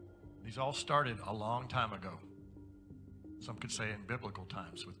 These all started a long time ago. Some could say in biblical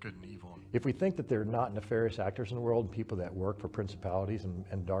times with good and evil. If we think that there are not nefarious actors in the world, people that work for principalities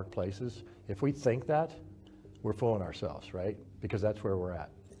and dark places, if we think that, we're fooling ourselves, right? Because that's where we're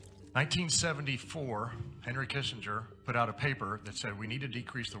at. 1974, Henry Kissinger put out a paper that said we need to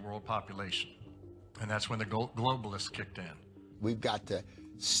decrease the world population. And that's when the globalists kicked in. We've got to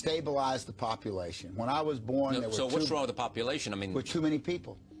stabilize the population. When I was born, there were so what's wrong with the population? I mean, with too many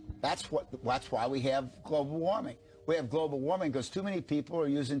people. That's why we have global warming. We have global warming because too many people are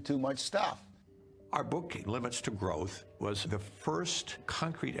using too much stuff. Our book, Limits to Growth, was the first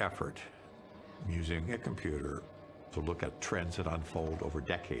concrete effort using a computer to look at trends that unfold over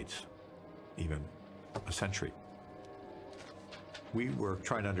decades, even a century. We were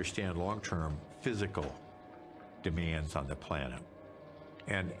trying to understand long-term physical demands on the planet.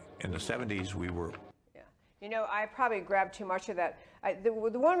 And in the 70s, we were... Yeah. You know, I probably grabbed too much of that. The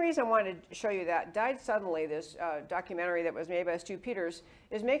one reason I wanted to show you that, Died Suddenly, this documentary that was made by Stu Peters,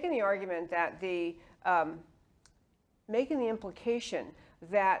 is making the argument that making the implication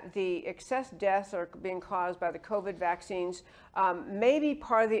that the excess deaths are being caused by the COVID vaccines may be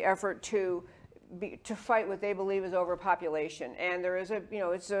part of the effort to fight what they believe is overpopulation. And there is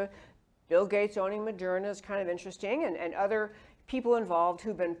it's a Bill Gates owning Moderna is kind of interesting, and other people involved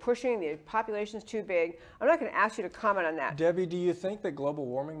who've been pushing the population's too big. I'm not going to ask you to comment on that. Debbie, do you think that global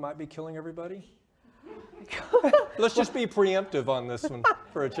warming might be killing everybody? Let's just be preemptive on this one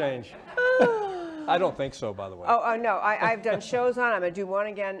for a change. I don't think so, by the way. Oh, no, I've done shows on, I'm going to do one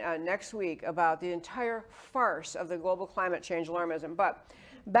again next week about the entire farce of the global climate change alarmism. But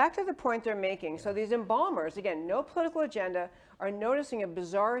back to the point they're making. So these embalmers, again, no political agenda, are noticing a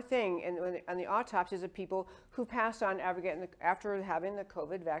bizarre thing on the autopsies of people who passed on after having the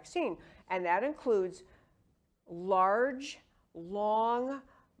COVID vaccine. And that includes large, long,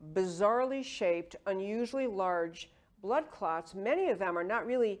 bizarrely shaped, unusually large blood clots. Many of them are not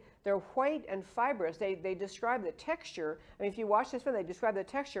really, they're white and fibrous. They describe the texture. I mean, if you watch this film, they describe the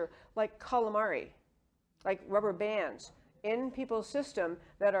texture like calamari, like rubber bands in people's system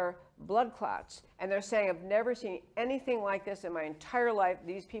that are blood clots. And they're saying, I've never seen anything like this in my entire life.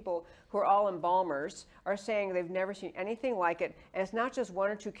 These people who are all embalmers are saying they've never seen anything like it. And it's not just one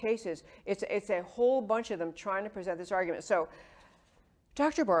or two cases. It's a whole bunch of them trying to present this argument. So,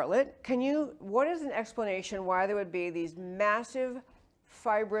 Dr. Bartlett, what is an explanation why there would be these massive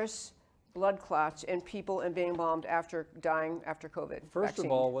fibrous blood clots in people and being embalmed after dying after COVID First vaccine?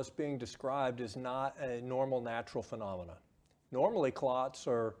 of all, what's being described is not a normal natural phenomena. Normally, clots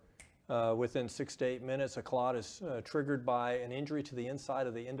are within 6 to 8 minutes. A clot is triggered by an injury to the inside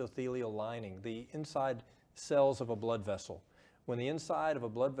of the endothelial lining, the inside cells of a blood vessel. When the inside of a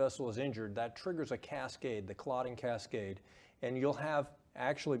blood vessel is injured, that triggers a cascade, the clotting cascade, and you'll have,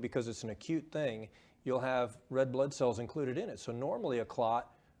 actually, because it's an acute thing, you'll have red blood cells included in it. So normally a clot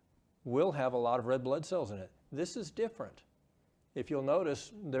will have a lot of red blood cells in it. This is different. If you'll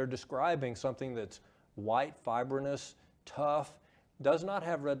notice, they're describing something that's white, fibrinous, tough, does not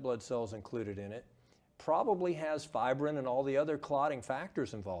have red blood cells included in it, probably has fibrin and all the other clotting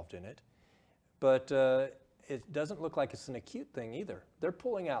factors involved in it, but it doesn't look like it's an acute thing either. They're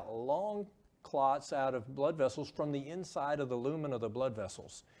pulling out long clots out of blood vessels from the inside of the lumen of the blood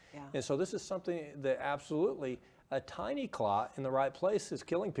vessels. Yeah. And so this is something that absolutely, a tiny clot in the right place is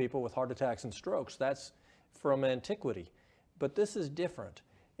killing people with heart attacks and strokes. That's from antiquity. But this is different.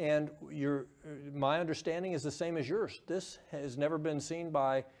 And my understanding is the same as yours. This has never been seen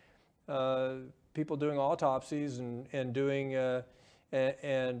by people doing autopsies and doing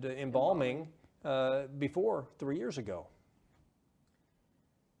and embalming before 3 years ago.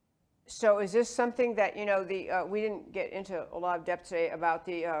 So is this something that, we didn't get into a lot of depth today about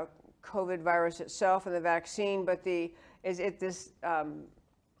the COVID virus itself and the vaccine, but is it this,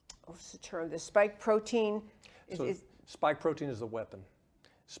 what's the term, the spike protein? Spike protein is the weapon.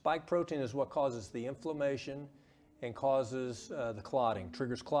 Spike protein is what causes the inflammation and causes the clotting,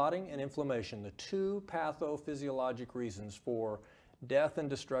 triggers clotting and inflammation, the two pathophysiologic reasons for death and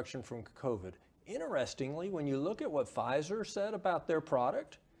destruction from COVID. Interestingly, when you look at what Pfizer said about their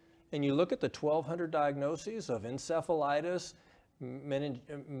product, and you look at the 1,200 diagnoses of encephalitis,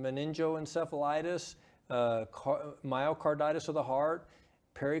 meningoencephalitis, myocarditis of the heart,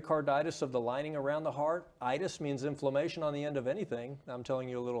 pericarditis of the lining around the heart. Itis means inflammation on the end of anything. I'm telling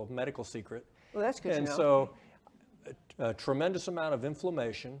you a little medical secret. Well, that's good to know. And so a tremendous amount of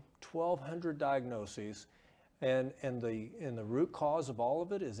inflammation, 1,200 diagnoses, and the root cause of all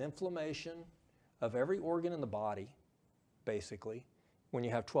of it is inflammation of every organ in the body, basically, when you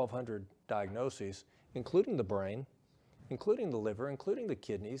have 1,200 diagnoses, including the brain, including the liver, including the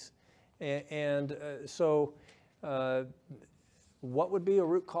kidneys. So what would be a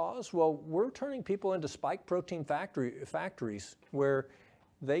root cause? Well, we're turning people into spike protein factories where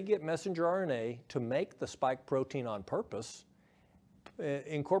they get messenger RNA to make the spike protein on purpose,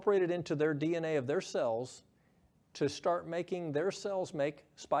 incorporate it into their DNA of their cells to start making their cells make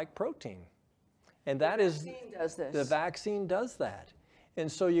spike protein. And that is, the vaccine does this. The vaccine does that. And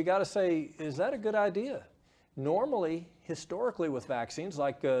so you got to say, is that a good idea? Normally, historically with vaccines,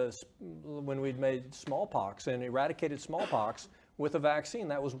 like when we'd made smallpox and eradicated smallpox with a vaccine,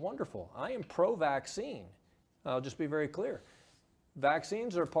 that was wonderful. I am pro-vaccine. I'll just be very clear.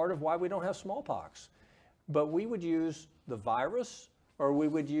 Vaccines are part of why we don't have smallpox. But we would use the virus, or we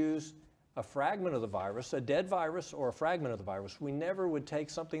would use a fragment of the virus, a dead virus or a fragment of the virus. We never would take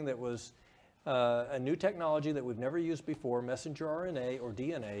something that was a new technology that we've never used before, messenger RNA or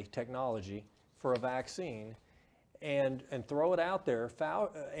DNA technology, for a vaccine, and throw it out there.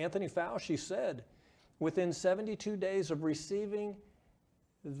 Anthony Fauci said, within 72 days of receiving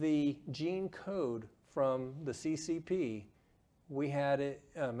the gene code from the CCP, we had it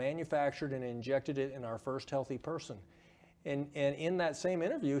manufactured and injected it in our first healthy person. And in that same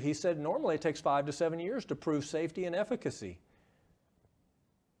interview, he said normally it takes 5 to 7 years to prove safety and efficacy.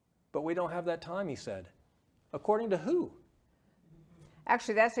 But we don't have that time, he said. According to who?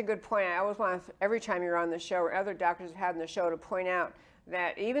 Actually, that's a good point. I always want to, every time you're on the show, or other doctors have had on the show, to point out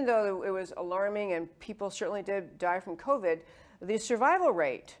that even though it was alarming and people certainly did die from COVID, the survival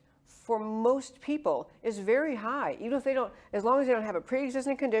rate for most people is very high, even if they don't, as long as they don't have a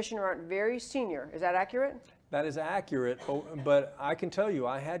pre-existing condition or aren't very senior. Is that accurate? That is accurate, but I can tell you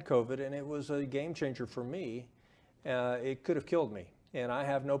I had COVID and it was a game changer for me. It could have killed me, and I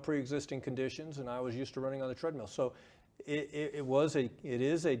have no pre-existing conditions, and I was used to running on the treadmill. So it was a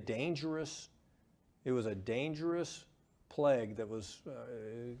dangerous plague that was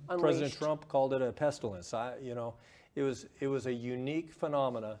President Trump called it a pestilence. It was a unique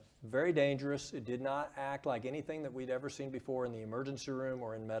phenomena, very dangerous. It did not act like anything that we'd ever seen before in the emergency room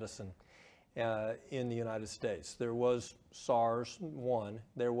or in medicine. In the United States. There was SARS-1,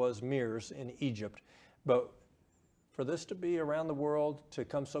 there was MERS in Egypt, but for this to be around the world, to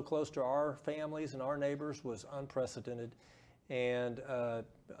come so close to our families and our neighbors was unprecedented, and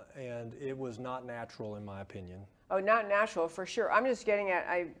it was not natural in my opinion. Oh, not natural, for sure. I'm just getting at,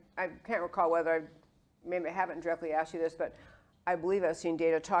 I can't recall whether maybe I haven't directly asked you this, but I believe I've seen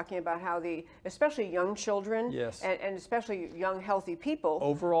data talking about how especially young children, yes, and especially young healthy people.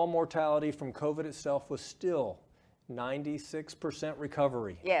 Overall mortality from COVID itself was still 96%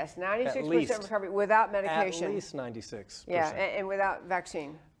 recovery. Yes, 96% recovery without medication. At least 96%. Yeah, and without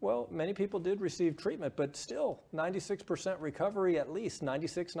vaccine. Well, many people did receive treatment, but still 96% recovery, at least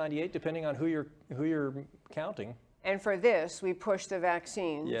 96, 98, depending on who you're counting. And for this, we pushed the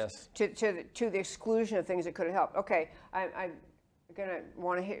vaccines yes, to the exclusion of things that could have helped. Okay, I'm going to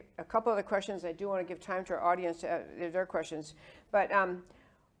want to hit a couple other questions. I do want to give time to our audience to their questions. But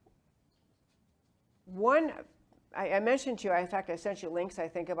one, I mentioned to you, in fact, I sent you links, I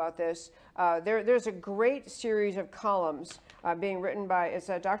think, about this. There's a great series of columns being written by, it's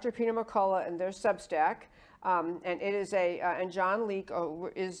Dr. Peter McCullough and their Substack. And it is and John Leake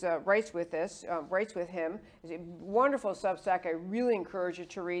writes with him. It's a wonderful Substack. I really encourage you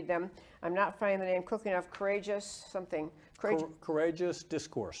to read them. I'm not finding the name quickly enough. Courageous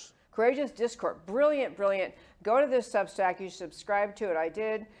Discourse. Courageous Discourse. Brilliant, brilliant. Go to this Substack. You subscribe to it. I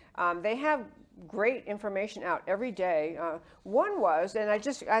did. They have great information out every day. One was, and I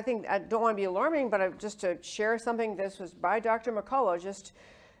think I don't want to be alarming, but just to share something. This was by Dr. McCullough just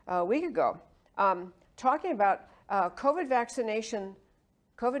a week ago. Talking about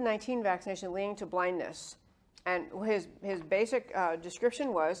COVID-19 vaccination leading to blindness. And his basic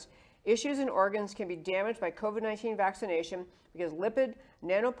description was, issues in organs can be damaged by COVID-19 vaccination because lipid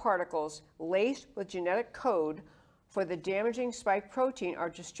nanoparticles laced with genetic code for the damaging spike protein are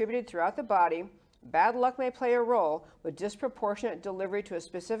distributed throughout the body. Bad luck may play a role with disproportionate delivery to a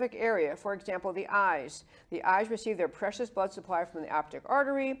specific area, for example, the eyes. The eyes receive their precious blood supply from the optic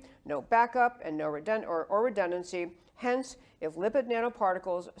artery, no backup and no redundancy. Hence, if lipid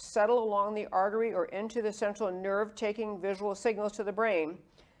nanoparticles settle along the artery or into the central nerve taking visual signals to the brain,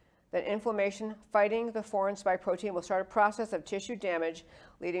 then inflammation fighting the foreign spike protein will start a process of tissue damage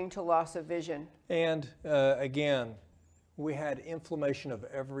leading to loss of vision. And again, we had inflammation of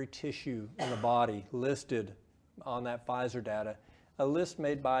every tissue in the body listed on that Pfizer data, a list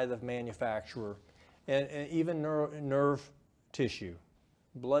made by the manufacturer, and even nerve tissue,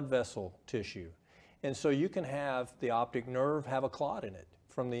 blood vessel tissue. And so you can have the optic nerve have a clot in it.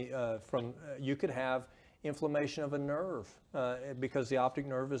 You could have inflammation of a nerve because the optic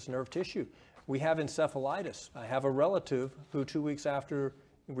nerve is nerve tissue. We have encephalitis. I have a relative who 2 weeks after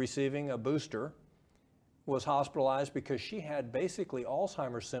receiving a booster was hospitalized because she had basically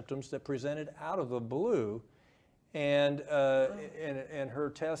Alzheimer's symptoms that presented out of the blue, and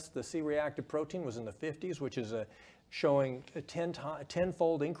her test, the C-reactive protein, was in the 50s, which is showing a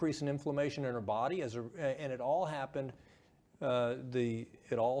tenfold increase in inflammation in her body, and it all happened.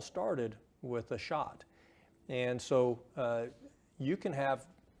 It all started with a shot, and so you can have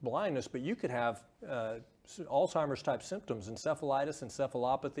blindness, but you could have Alzheimer's type symptoms, encephalitis,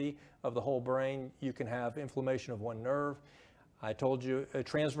 encephalopathy of the whole brain. You can have inflammation of one nerve. I told you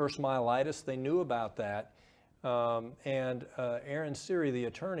transverse myelitis, they knew about that. And Aaron Siri, the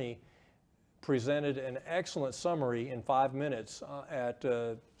attorney, presented an excellent summary in 5 minutes at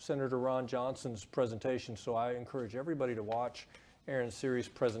Senator Ron Johnson's presentation. So I encourage everybody to watch Aaron Siri's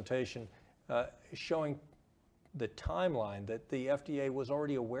presentation showing the timeline that the FDA was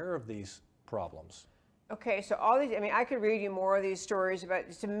already aware of these problems. Okay, so all these, I could read you more of these stories about,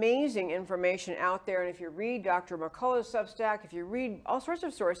 it's amazing information out there. And if you read Dr. McCullough's Substack, if you read all sorts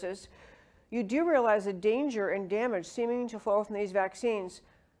of sources, you do realize the danger and damage seeming to flow from these vaccines.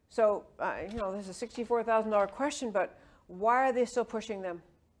 So, this is a $64,000 question, but why are they still pushing them?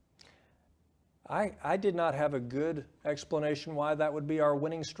 I did not have a good explanation why that would be our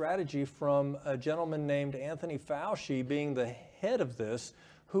winning strategy from a gentleman named Anthony Fauci being the head of this,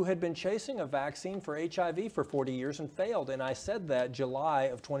 who had been chasing a vaccine for HIV for 40 years and failed. And I said that July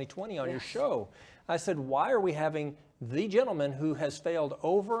of 2020 on your show. I said, why are we having the gentleman who has failed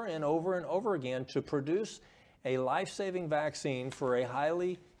over and over and over again to produce a life-saving vaccine for a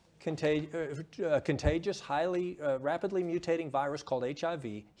highly contagious, highly rapidly mutating virus called HIV.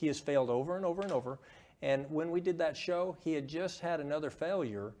 He has failed over and over and over. And when we did that show, he had just had another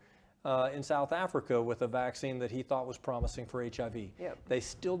failure in South Africa with a vaccine that he thought was promising for HIV. Yep. They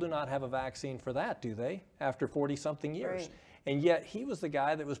still do not have a vaccine for that, do they, after 40-something years? Right. And yet he was the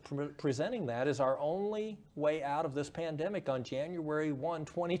guy that was presenting that as our only way out of this pandemic on January 1,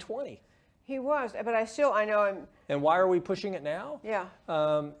 2020. He was, but I know him. And why are we pushing it now? Yeah.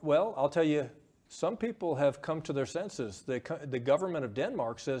 Well, I'll tell you, some people have come to their senses. The government of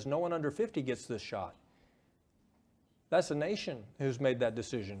Denmark says no one under 50 gets this shot. That's a nation who's made that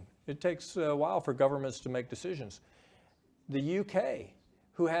decision. It takes a while for governments to make decisions. The UK,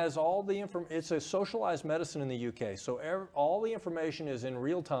 who has all the information, it's a socialized medicine in the UK, so all the information is in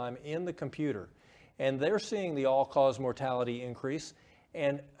real time in the computer. And they're seeing the all-cause mortality increase.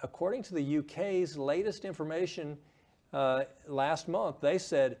 And according to the UK's latest information last month, they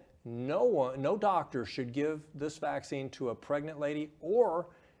said no doctor should give this vaccine to a pregnant lady or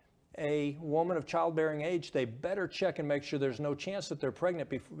a woman of childbearing age. They better check and make sure there's no chance that they're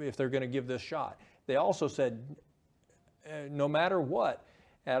pregnant if they're going to give this shot. They also said no matter what,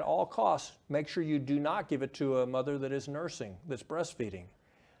 at all costs, make sure you do not give it to a mother that is nursing, that's breastfeeding.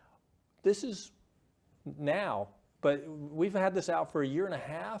 This is now. But we've had this out for a year and a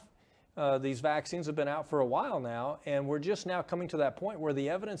half. These vaccines have been out for a while now, and we're just now coming to that point where the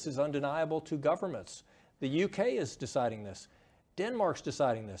evidence is undeniable to governments. The UK is deciding this. Denmark's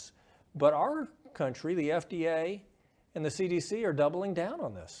deciding this. But our country, the FDA and the CDC, are doubling down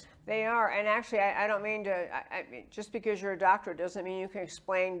on this. They are, and actually, I don't mean to, just because you're a doctor doesn't mean you can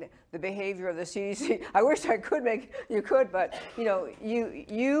explain the behavior of the CDC. I wish I could you could, but you know,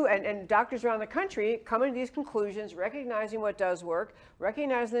 you and doctors around the country coming to these conclusions, recognizing what does work,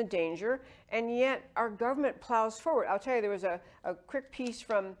 recognizing the danger, and yet our government plows forward. I'll tell you, there was a quick piece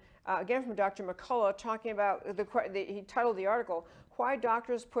from, again from Dr. McCullough talking about, he titled the article, Why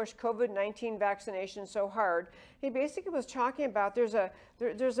Doctors Push COVID-19 Vaccination So Hard. He basically was talking about there's a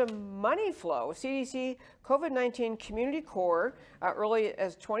money flow. CDC COVID-19 Community Core, early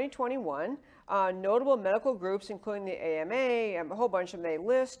as 2021, notable medical groups, including the AMA, a whole bunch of them they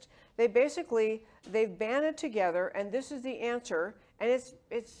list. They've banded together, and this is the answer, and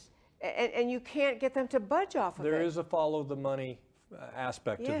and you can't get them to budge off of it. There is a follow the money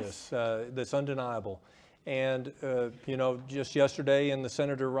aspect to this that's undeniable. And, you know, just yesterday in the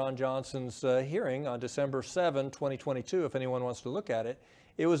Senator Ron Johnson's hearing on December 7, 2022, if anyone wants to look at it,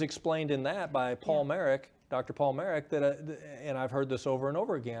 it was explained in that by Paul Merrick, Dr. Paul Merrick, that, and I've heard this over and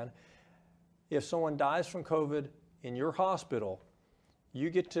over again, if someone dies from COVID in your hospital, you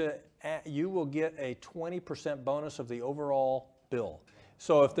will get a 20% bonus of the overall bill.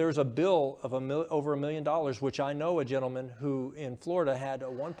 So if there's a bill of over $1 million, which I know a gentleman who in Florida had a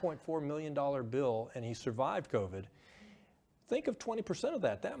 $1.4 million bill and he survived COVID, think of 20% of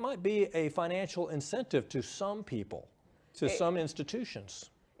that. That might be a financial incentive to some people, to some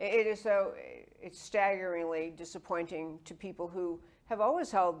institutions. It's staggeringly disappointing to people who have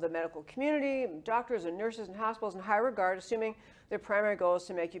always held the medical community, doctors and nurses and hospitals in high regard, assuming their primary goal is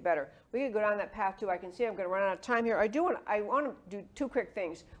to make you better. We could go down that path too. I can see I'm going to run out of time here. I want to do two quick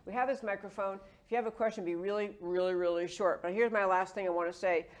things. We have this microphone. If you have a question, be really, really, really short. But here's my last thing I want to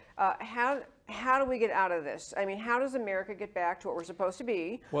say. How do we get out of this? I mean, how does America get back to what we're supposed to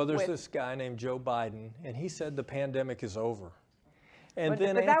be? Well, there's this guy named Joe Biden, and he said the pandemic is over. And but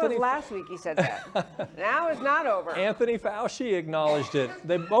that was last week he said that. Now it's not over. Anthony Fauci acknowledged it.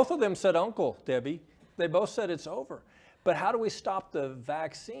 Both of them said uncle, Debbie. They both said it's over. But how do we stop the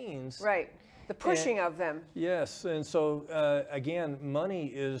vaccines? Right, the pushing of them. Yes, and so again, money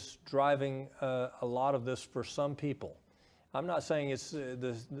is driving a lot of this for some people. I'm not saying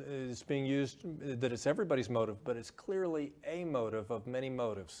it's being used, that it's everybody's motive, but it's clearly a motive of many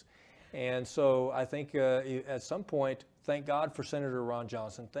motives. And so I think at some point, thank God for Senator Ron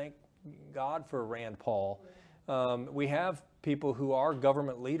Johnson, thank God for Rand Paul. We have people who are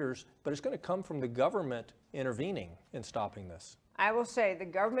government leaders, but it's going to come from the government intervening in stopping this. I will say the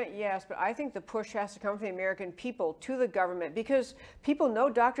government, yes, but I think the push has to come from the American people to the government, because people know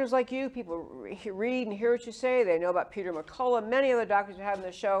doctors like you, people read and hear what you say, they know about Peter McCullough, many other doctors you have on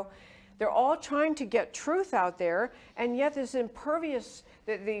the show. They're all trying to get truth out there, and yet this impervious,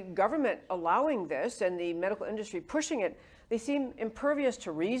 the government allowing this and the medical industry pushing it, they seem impervious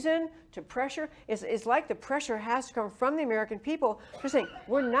to reason, to pressure. It's like the pressure has to come from the American people. They're saying,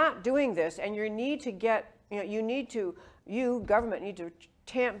 we're not doing this, and you need to get, you government need to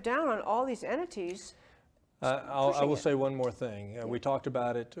tamp down on all these entities. I will say one more thing. We talked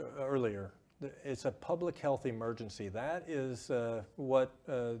about it earlier. it's a public health emergency. That is what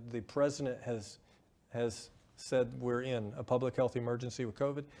the president has said we're in, a public health emergency with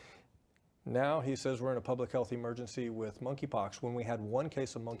COVID. Now he says we're in a public health emergency with monkeypox when we had one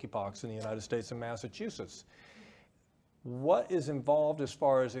case of monkeypox in the United States and Massachusetts. What is involved as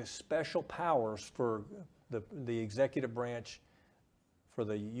far as special powers for the executive branch, for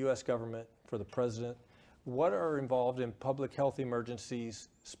the U.S. government, for the president? What are involved in public health emergencies,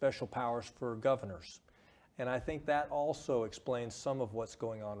 special powers for governors? And I think that also explains some of what's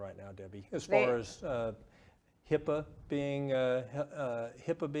going on right now, Debbie, as far as HIPAA being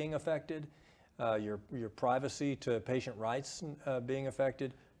affected, your privacy to patient rights being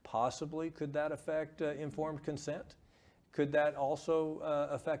affected. Possibly, could that affect informed consent? Could that also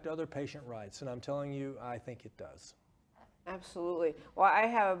affect other patient rights? And I'm telling you, I think it does. Absolutely. Well, I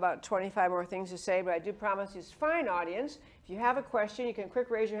have about 25 more things to say, but I do promise this fine audience, if you have a question, you can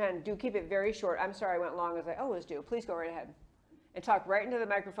quick raise your hand. Do keep it very short. I'm sorry I went long as I always do. Please go right ahead and talk right into the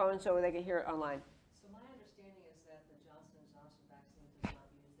microphone so they can hear it online. So my understanding is that the Johnson & Johnson vaccine does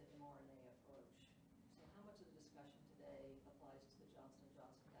not use the mRNA approach. So how much of the discussion today applies to the Johnson &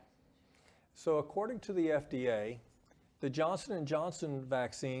 Johnson vaccination? So according to the FDA, the Johnson & Johnson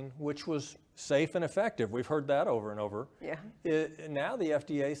vaccine, which was safe and effective, we've heard that over and over. Yeah. Now the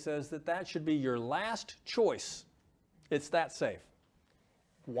FDA says that should be your last choice. It's that safe.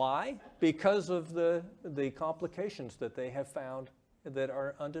 Why? Because of the complications that they have found that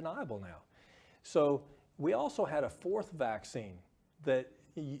are undeniable now. So we also had a fourth vaccine that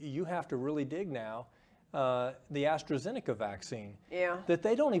you have to really dig now, the AstraZeneca vaccine, that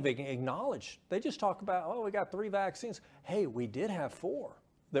they don't even acknowledge. They just talk about, oh, we got 3 vaccines. Hey, we did have 4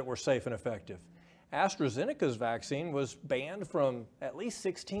 that were safe and effective. AstraZeneca's vaccine was banned from at least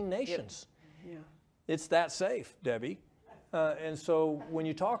 16 nations. Yep. Yeah. It's that safe, Debbie. And so when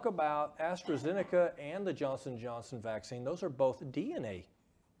you talk about AstraZeneca and the Johnson & Johnson vaccine, those are both DNA,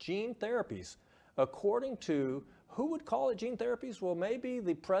 gene therapies. According to, who would call it gene therapies? Well, maybe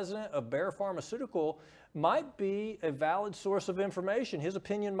the president of Bayer Pharmaceutical might be a valid source of information. His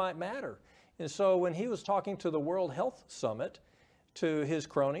opinion might matter. And so when he was talking to the World Health Summit, to his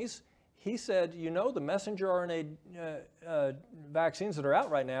cronies, he said, you know, the messenger RNA vaccines that are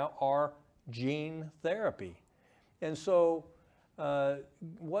out right now are gene therapy. And so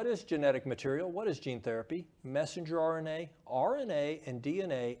what is genetic material? What is gene therapy? Messenger RNA. RNA and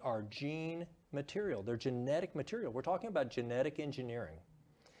DNA are gene material. They're genetic material. We're talking about genetic engineering.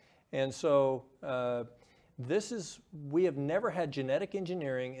 And so we have never had genetic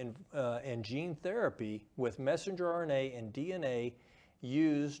engineering and gene therapy with messenger RNA and DNA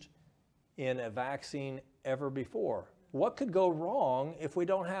used in a vaccine ever before. What could go wrong if we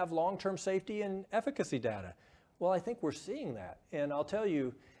don't have long-term safety and efficacy data? Well, I think we're seeing that. And I'll tell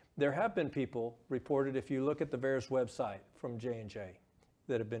you, there have been people reported, if you look at the VAERS website from J&J,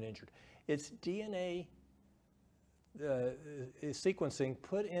 that have been injured. It's DNA sequencing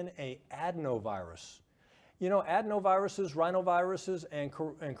put in a adenovirus. You know, adenoviruses, rhinoviruses, and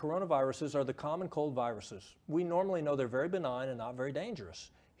coronaviruses are the common cold viruses. We normally know they're very benign and not very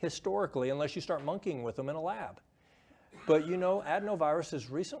dangerous, historically, unless you start monkeying with them in a lab. But you know, adenovirus has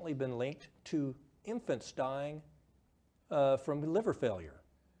recently been linked to infants dying from liver failure.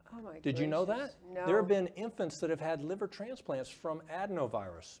 Oh my Did you know that? No. There have been infants that have had liver transplants from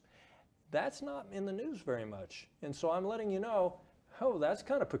adenovirus. That's not in the news very much. And so I'm letting you know, oh, that's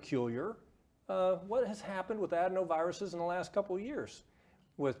kind of peculiar. What has happened with adenoviruses in the last couple of years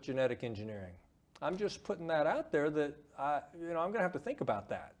with genetic engineering? I'm just putting that out there that I'm going to have to think about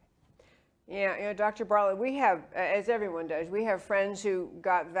that. Yeah, you know, Dr. Bartlett, we have, as everyone does, we have friends who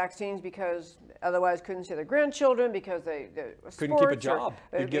got vaccines because otherwise couldn't see their grandchildren because they couldn't keep a job.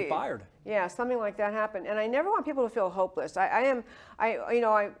 You'd get fired. Yeah, something like that happened. And I never want people to feel hopeless. I'm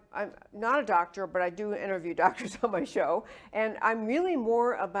not a doctor, but I do interview doctors on my show. And I'm really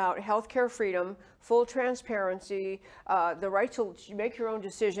more about healthcare freedom, full transparency, the right to make your own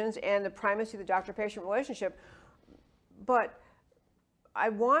decisions, and the primacy of the doctor-patient relationship. But I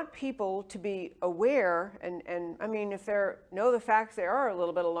want people to be aware, and I mean, if they know the facts, they are a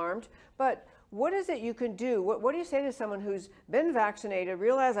little bit alarmed, but what is it you can do? What do you say to someone who's been vaccinated,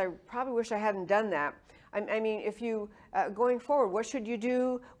 realize I probably wish I hadn't done that? I mean, if you, going forward, what should you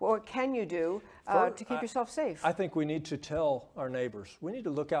do? What can you do to keep yourself safe? I think we need to tell our neighbors. We need to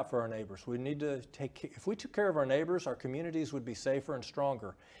look out for our neighbors. We need to if we took care of our neighbors, our communities would be safer and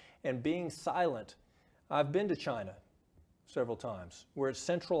stronger. And being silent, I've been to China several times, where it's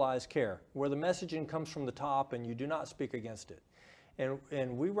centralized care, where the messaging comes from the top and you do not speak against it.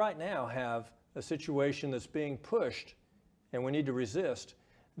 And we right now have a situation that's being pushed, and we need to resist,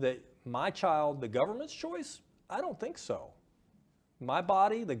 that my child, the government's choice? I don't think so. My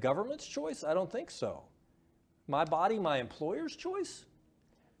body, the government's choice? I don't think so. My body, my employer's choice?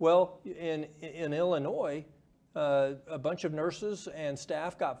 Well, in Illinois, a bunch of nurses and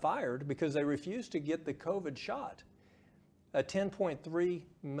staff got fired because they refused to get the COVID shot. A $10.3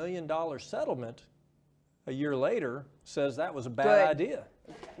 million settlement a year later says that was a bad idea.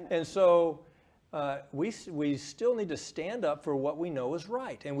 And so we still need to stand up for what we know is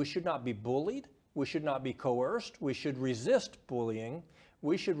right. And we should not be bullied. We should not be coerced. We should resist bullying.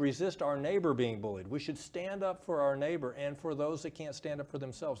 We should resist our neighbor being bullied. We should stand up for our neighbor and for those that can't stand up for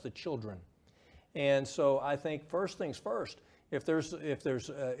themselves, the children. And so I think first things first, if there's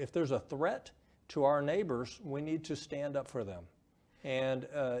a threat to our neighbors, we need to stand up for them. And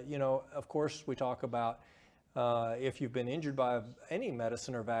you know, of course, we talk about if you've been injured by any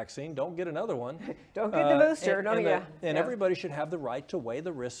medicine or vaccine, don't get another one. Don't get the booster, and everybody should have the right to weigh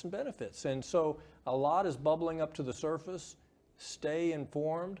the risks and benefits. And so a lot is bubbling up to the surface. Stay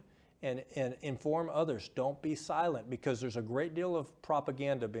informed and inform others. Don't be silent, because there's a great deal of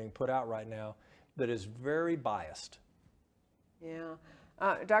propaganda being put out right now that is very biased. Yeah.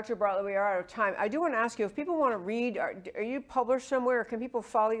 Dr. Bartlett, we are out of time. I do want to ask you, if people want to read, are you published somewhere? Can people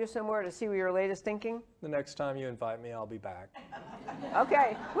follow you somewhere to see your latest thinking? The next time you invite me, I'll be back.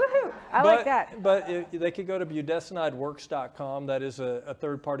 Okay, woohoo! I like that. But they could go to budesonideworks.com. That is a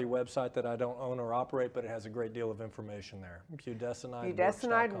third-party website that I don't own or operate, but it has a great deal of information there.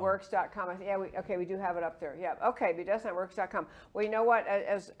 Budesonideworks.com. Yeah, we do have it up there. Yeah, okay, budesonideworks.com. Well, you know what?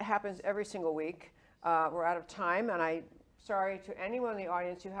 As happens every single week, we're out of time, and sorry to anyone in the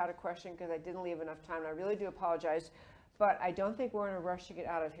audience who had a question because I didn't leave enough time. And I really do apologize, but I don't think we're in a rush to get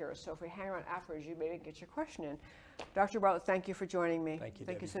out of here. So if we hang around afterwards, you maybe get your question in. Dr. Bartlett, thank you for joining me. Thank you,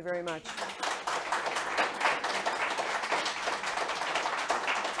 Thank Debbie. you so very much.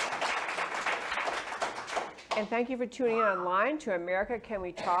 And thank you for tuning in online to America Can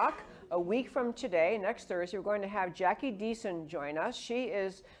We Talk. A week from today, next Thursday, we're going to have Jackie Deason join us. She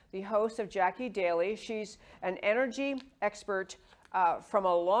is the host of Jackie Daily. She's an energy expert from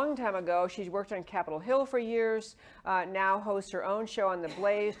a long time ago. She's worked on Capitol Hill for years, now hosts her own show on The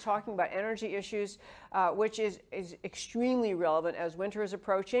Blaze, talking about energy issues, which is extremely relevant as winter is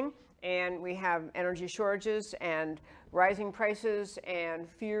approaching. And we have energy shortages and rising prices and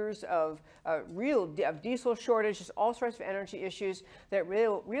fears of diesel shortage, just all sorts of energy issues that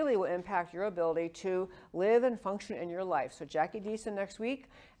really will impact your ability to live and function in your life. So Jackie Deason next week,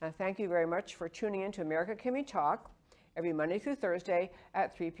 and thank you very much for tuning in to America Can We Talk every Monday through Thursday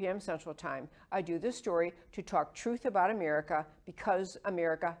at 3 p.m. Central Time. I do this story to talk truth about America because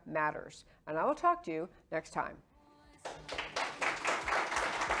America matters. And I will talk to you next time.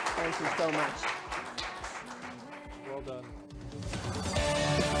 Thank you so much. Well done.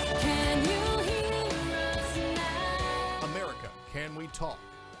 Can you hear us now? America, Can We Talk?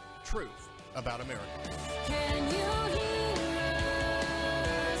 Truth about America. Can you